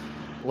Stillwater.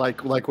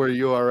 Like where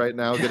you are right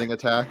now, getting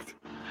attacked.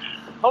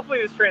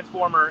 Hopefully this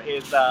transformer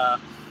is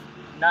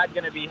not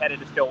going to be headed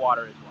to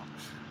Stillwater as well.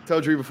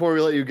 Totri, before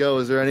we let you go,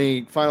 is there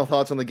any final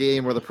thoughts on the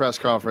game or the press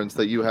conference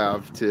that you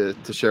have to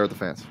share with the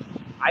fans?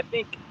 I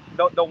think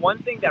the one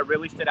thing that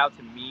really stood out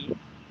to me,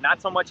 not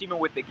so much even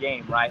with the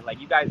game, right? Like,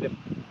 you guys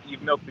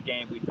you've milked the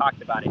game, we've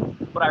talked about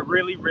it, but I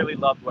really, really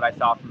loved what I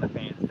saw from the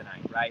fans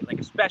tonight, right? Like,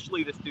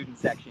 especially the student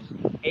section.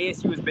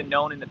 ASU has been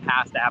known in the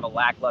past to have a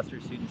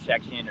lackluster student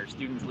section or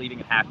students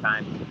leaving at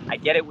halftime. I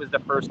get it was the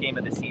first game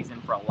of the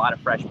season for a lot of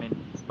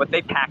freshmen, but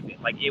they packed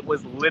it. Like, it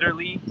was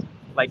literally,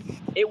 like,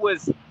 it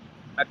was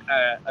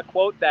a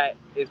quote that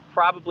is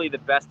probably the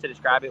best to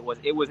describe it was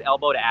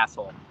elbow to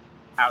asshole.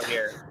 out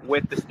here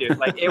with the students.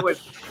 Like it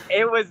was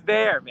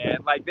there, man.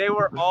 Like they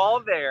were all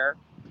there.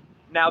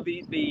 Now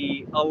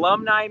the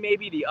alumni,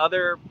 maybe the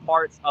other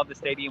parts of the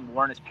stadium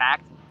weren't as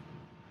packed,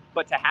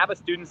 but to have a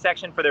student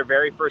section for their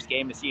very first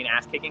game to see an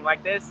ass kicking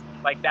like this,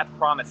 like that's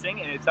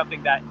promising, and it's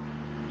something that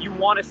you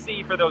want to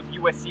see for those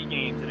USC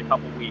games in a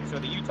couple weeks or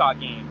the Utah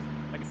games.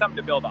 Like it's something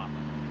to build off of.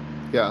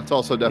 Yeah, it's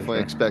also definitely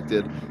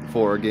expected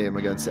for a game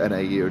against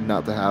NAU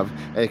not to have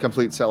a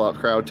complete sellout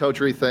crowd.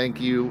 Totri,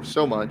 thank you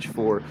so much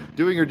for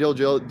doing your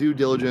due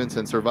diligence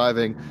and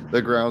surviving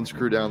the grounds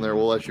crew down there.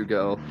 We'll let you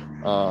go,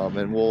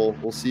 and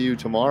we'll see you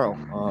tomorrow.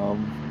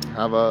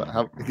 Have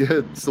a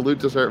good salute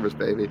to service,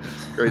 baby.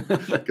 Great,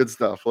 good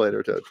stuff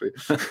later, Totri.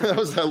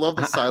 I love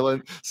the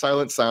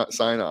silent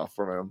sign off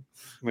from him.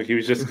 Like he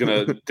was just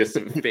gonna just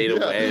fade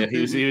away.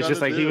 He was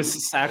just like he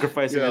was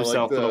sacrificing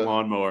himself like for the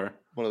lawnmower.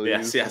 One of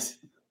these. Yes.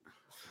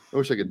 I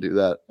wish I could do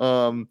that.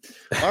 All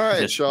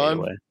right,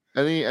 Sean.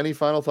 Any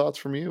final thoughts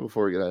from you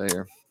before we get out of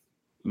here?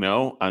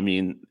 No, I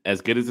mean,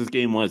 as good as this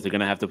game was, they're going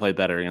to have to play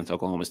better against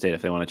Oklahoma State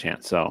if they want a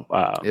chance. So,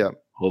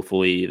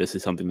 hopefully, this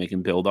is something they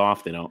can build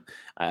off. They don't,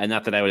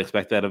 not that I would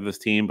expect that of this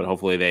team, but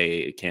hopefully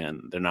they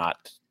can. They're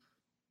not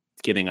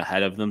getting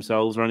ahead of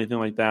themselves or anything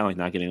like that. Like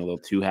not getting a little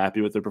too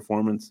happy with their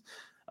performance.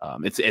 I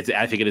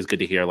think it is good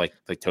to hear, like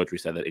Totri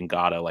said, that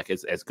Ngata, like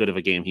as good of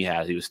a game he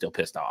had, he was still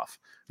pissed off.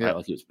 Yeah. Right?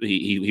 Like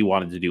he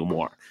wanted to do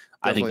more.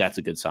 Definitely, I think that's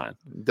a good sign.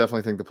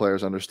 Definitely think the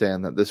players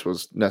understand that this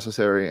was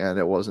necessary and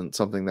it wasn't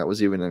something that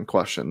was even in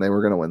question. They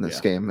were going to win this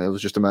game. It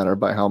was just a matter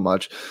of by how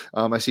much.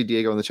 I see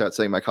Diego in the chat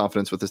saying my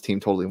confidence with this team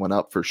totally went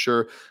up for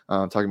sure.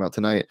 Talking about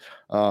tonight.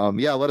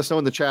 Let us know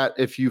in the chat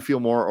if you feel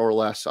more or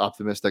less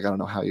optimistic. I don't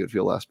know how you would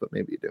feel less, but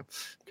maybe you do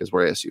because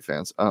we're ASU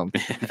fans.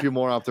 If you feel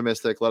more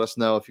optimistic, let us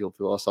know. If you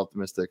feel less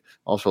optimistic,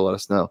 also let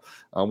us know.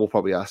 We'll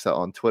probably ask that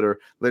on Twitter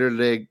later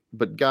today.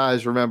 But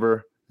guys,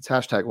 remember, it's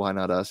hashtag why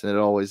not us, and it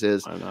always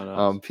is.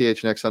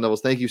 PHNX Sun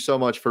Devils, thank you so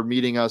much for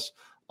meeting us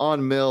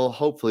on Mill.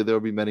 Hopefully there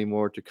will be many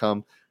more to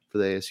come for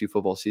the ASU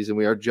football season.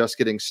 We are just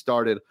getting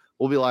started.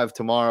 We'll be live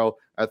tomorrow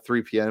at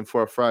 3 p.m.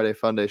 for a Friday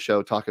Fun Day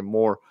show, talking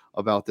more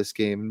about this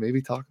game and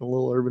maybe talking a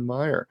little Urban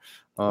Meyer.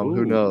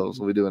 Who knows?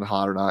 We'll be doing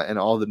hot or not and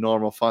all the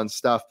normal fun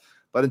stuff.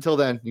 But until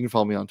then, you can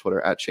follow me on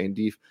Twitter at Shane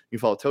Deef. You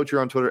can follow Totri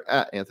on Twitter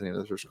at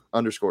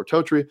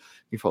Anthony_Totri. You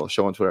can follow the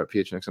show on Twitter at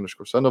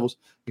PHNX_Sun Devils.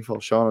 You can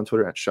follow Sean on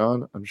Twitter at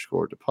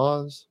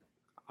Sean_DePause.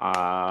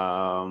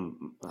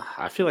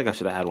 I feel like I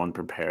should have had one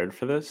prepared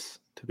for this,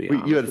 to be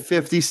honest. You had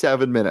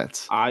 57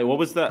 minutes. What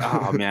was the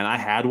oh man, I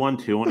had one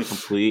too and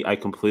I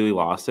completely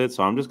lost it.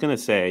 So I'm just gonna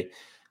say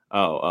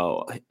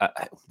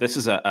this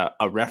is a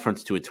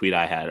reference to a tweet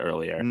I had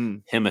earlier.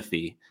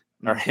 Himothy.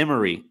 Or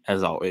Himmery,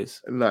 as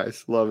always.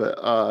 Nice. Love it.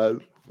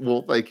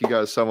 Well, thank you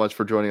guys so much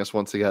for joining us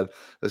once again.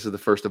 This is the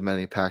first of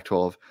many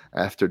Pac-12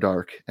 After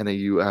Dark,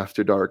 NAU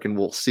After Dark, and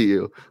we'll see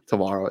you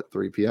tomorrow at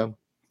 3 p.m.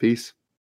 Peace.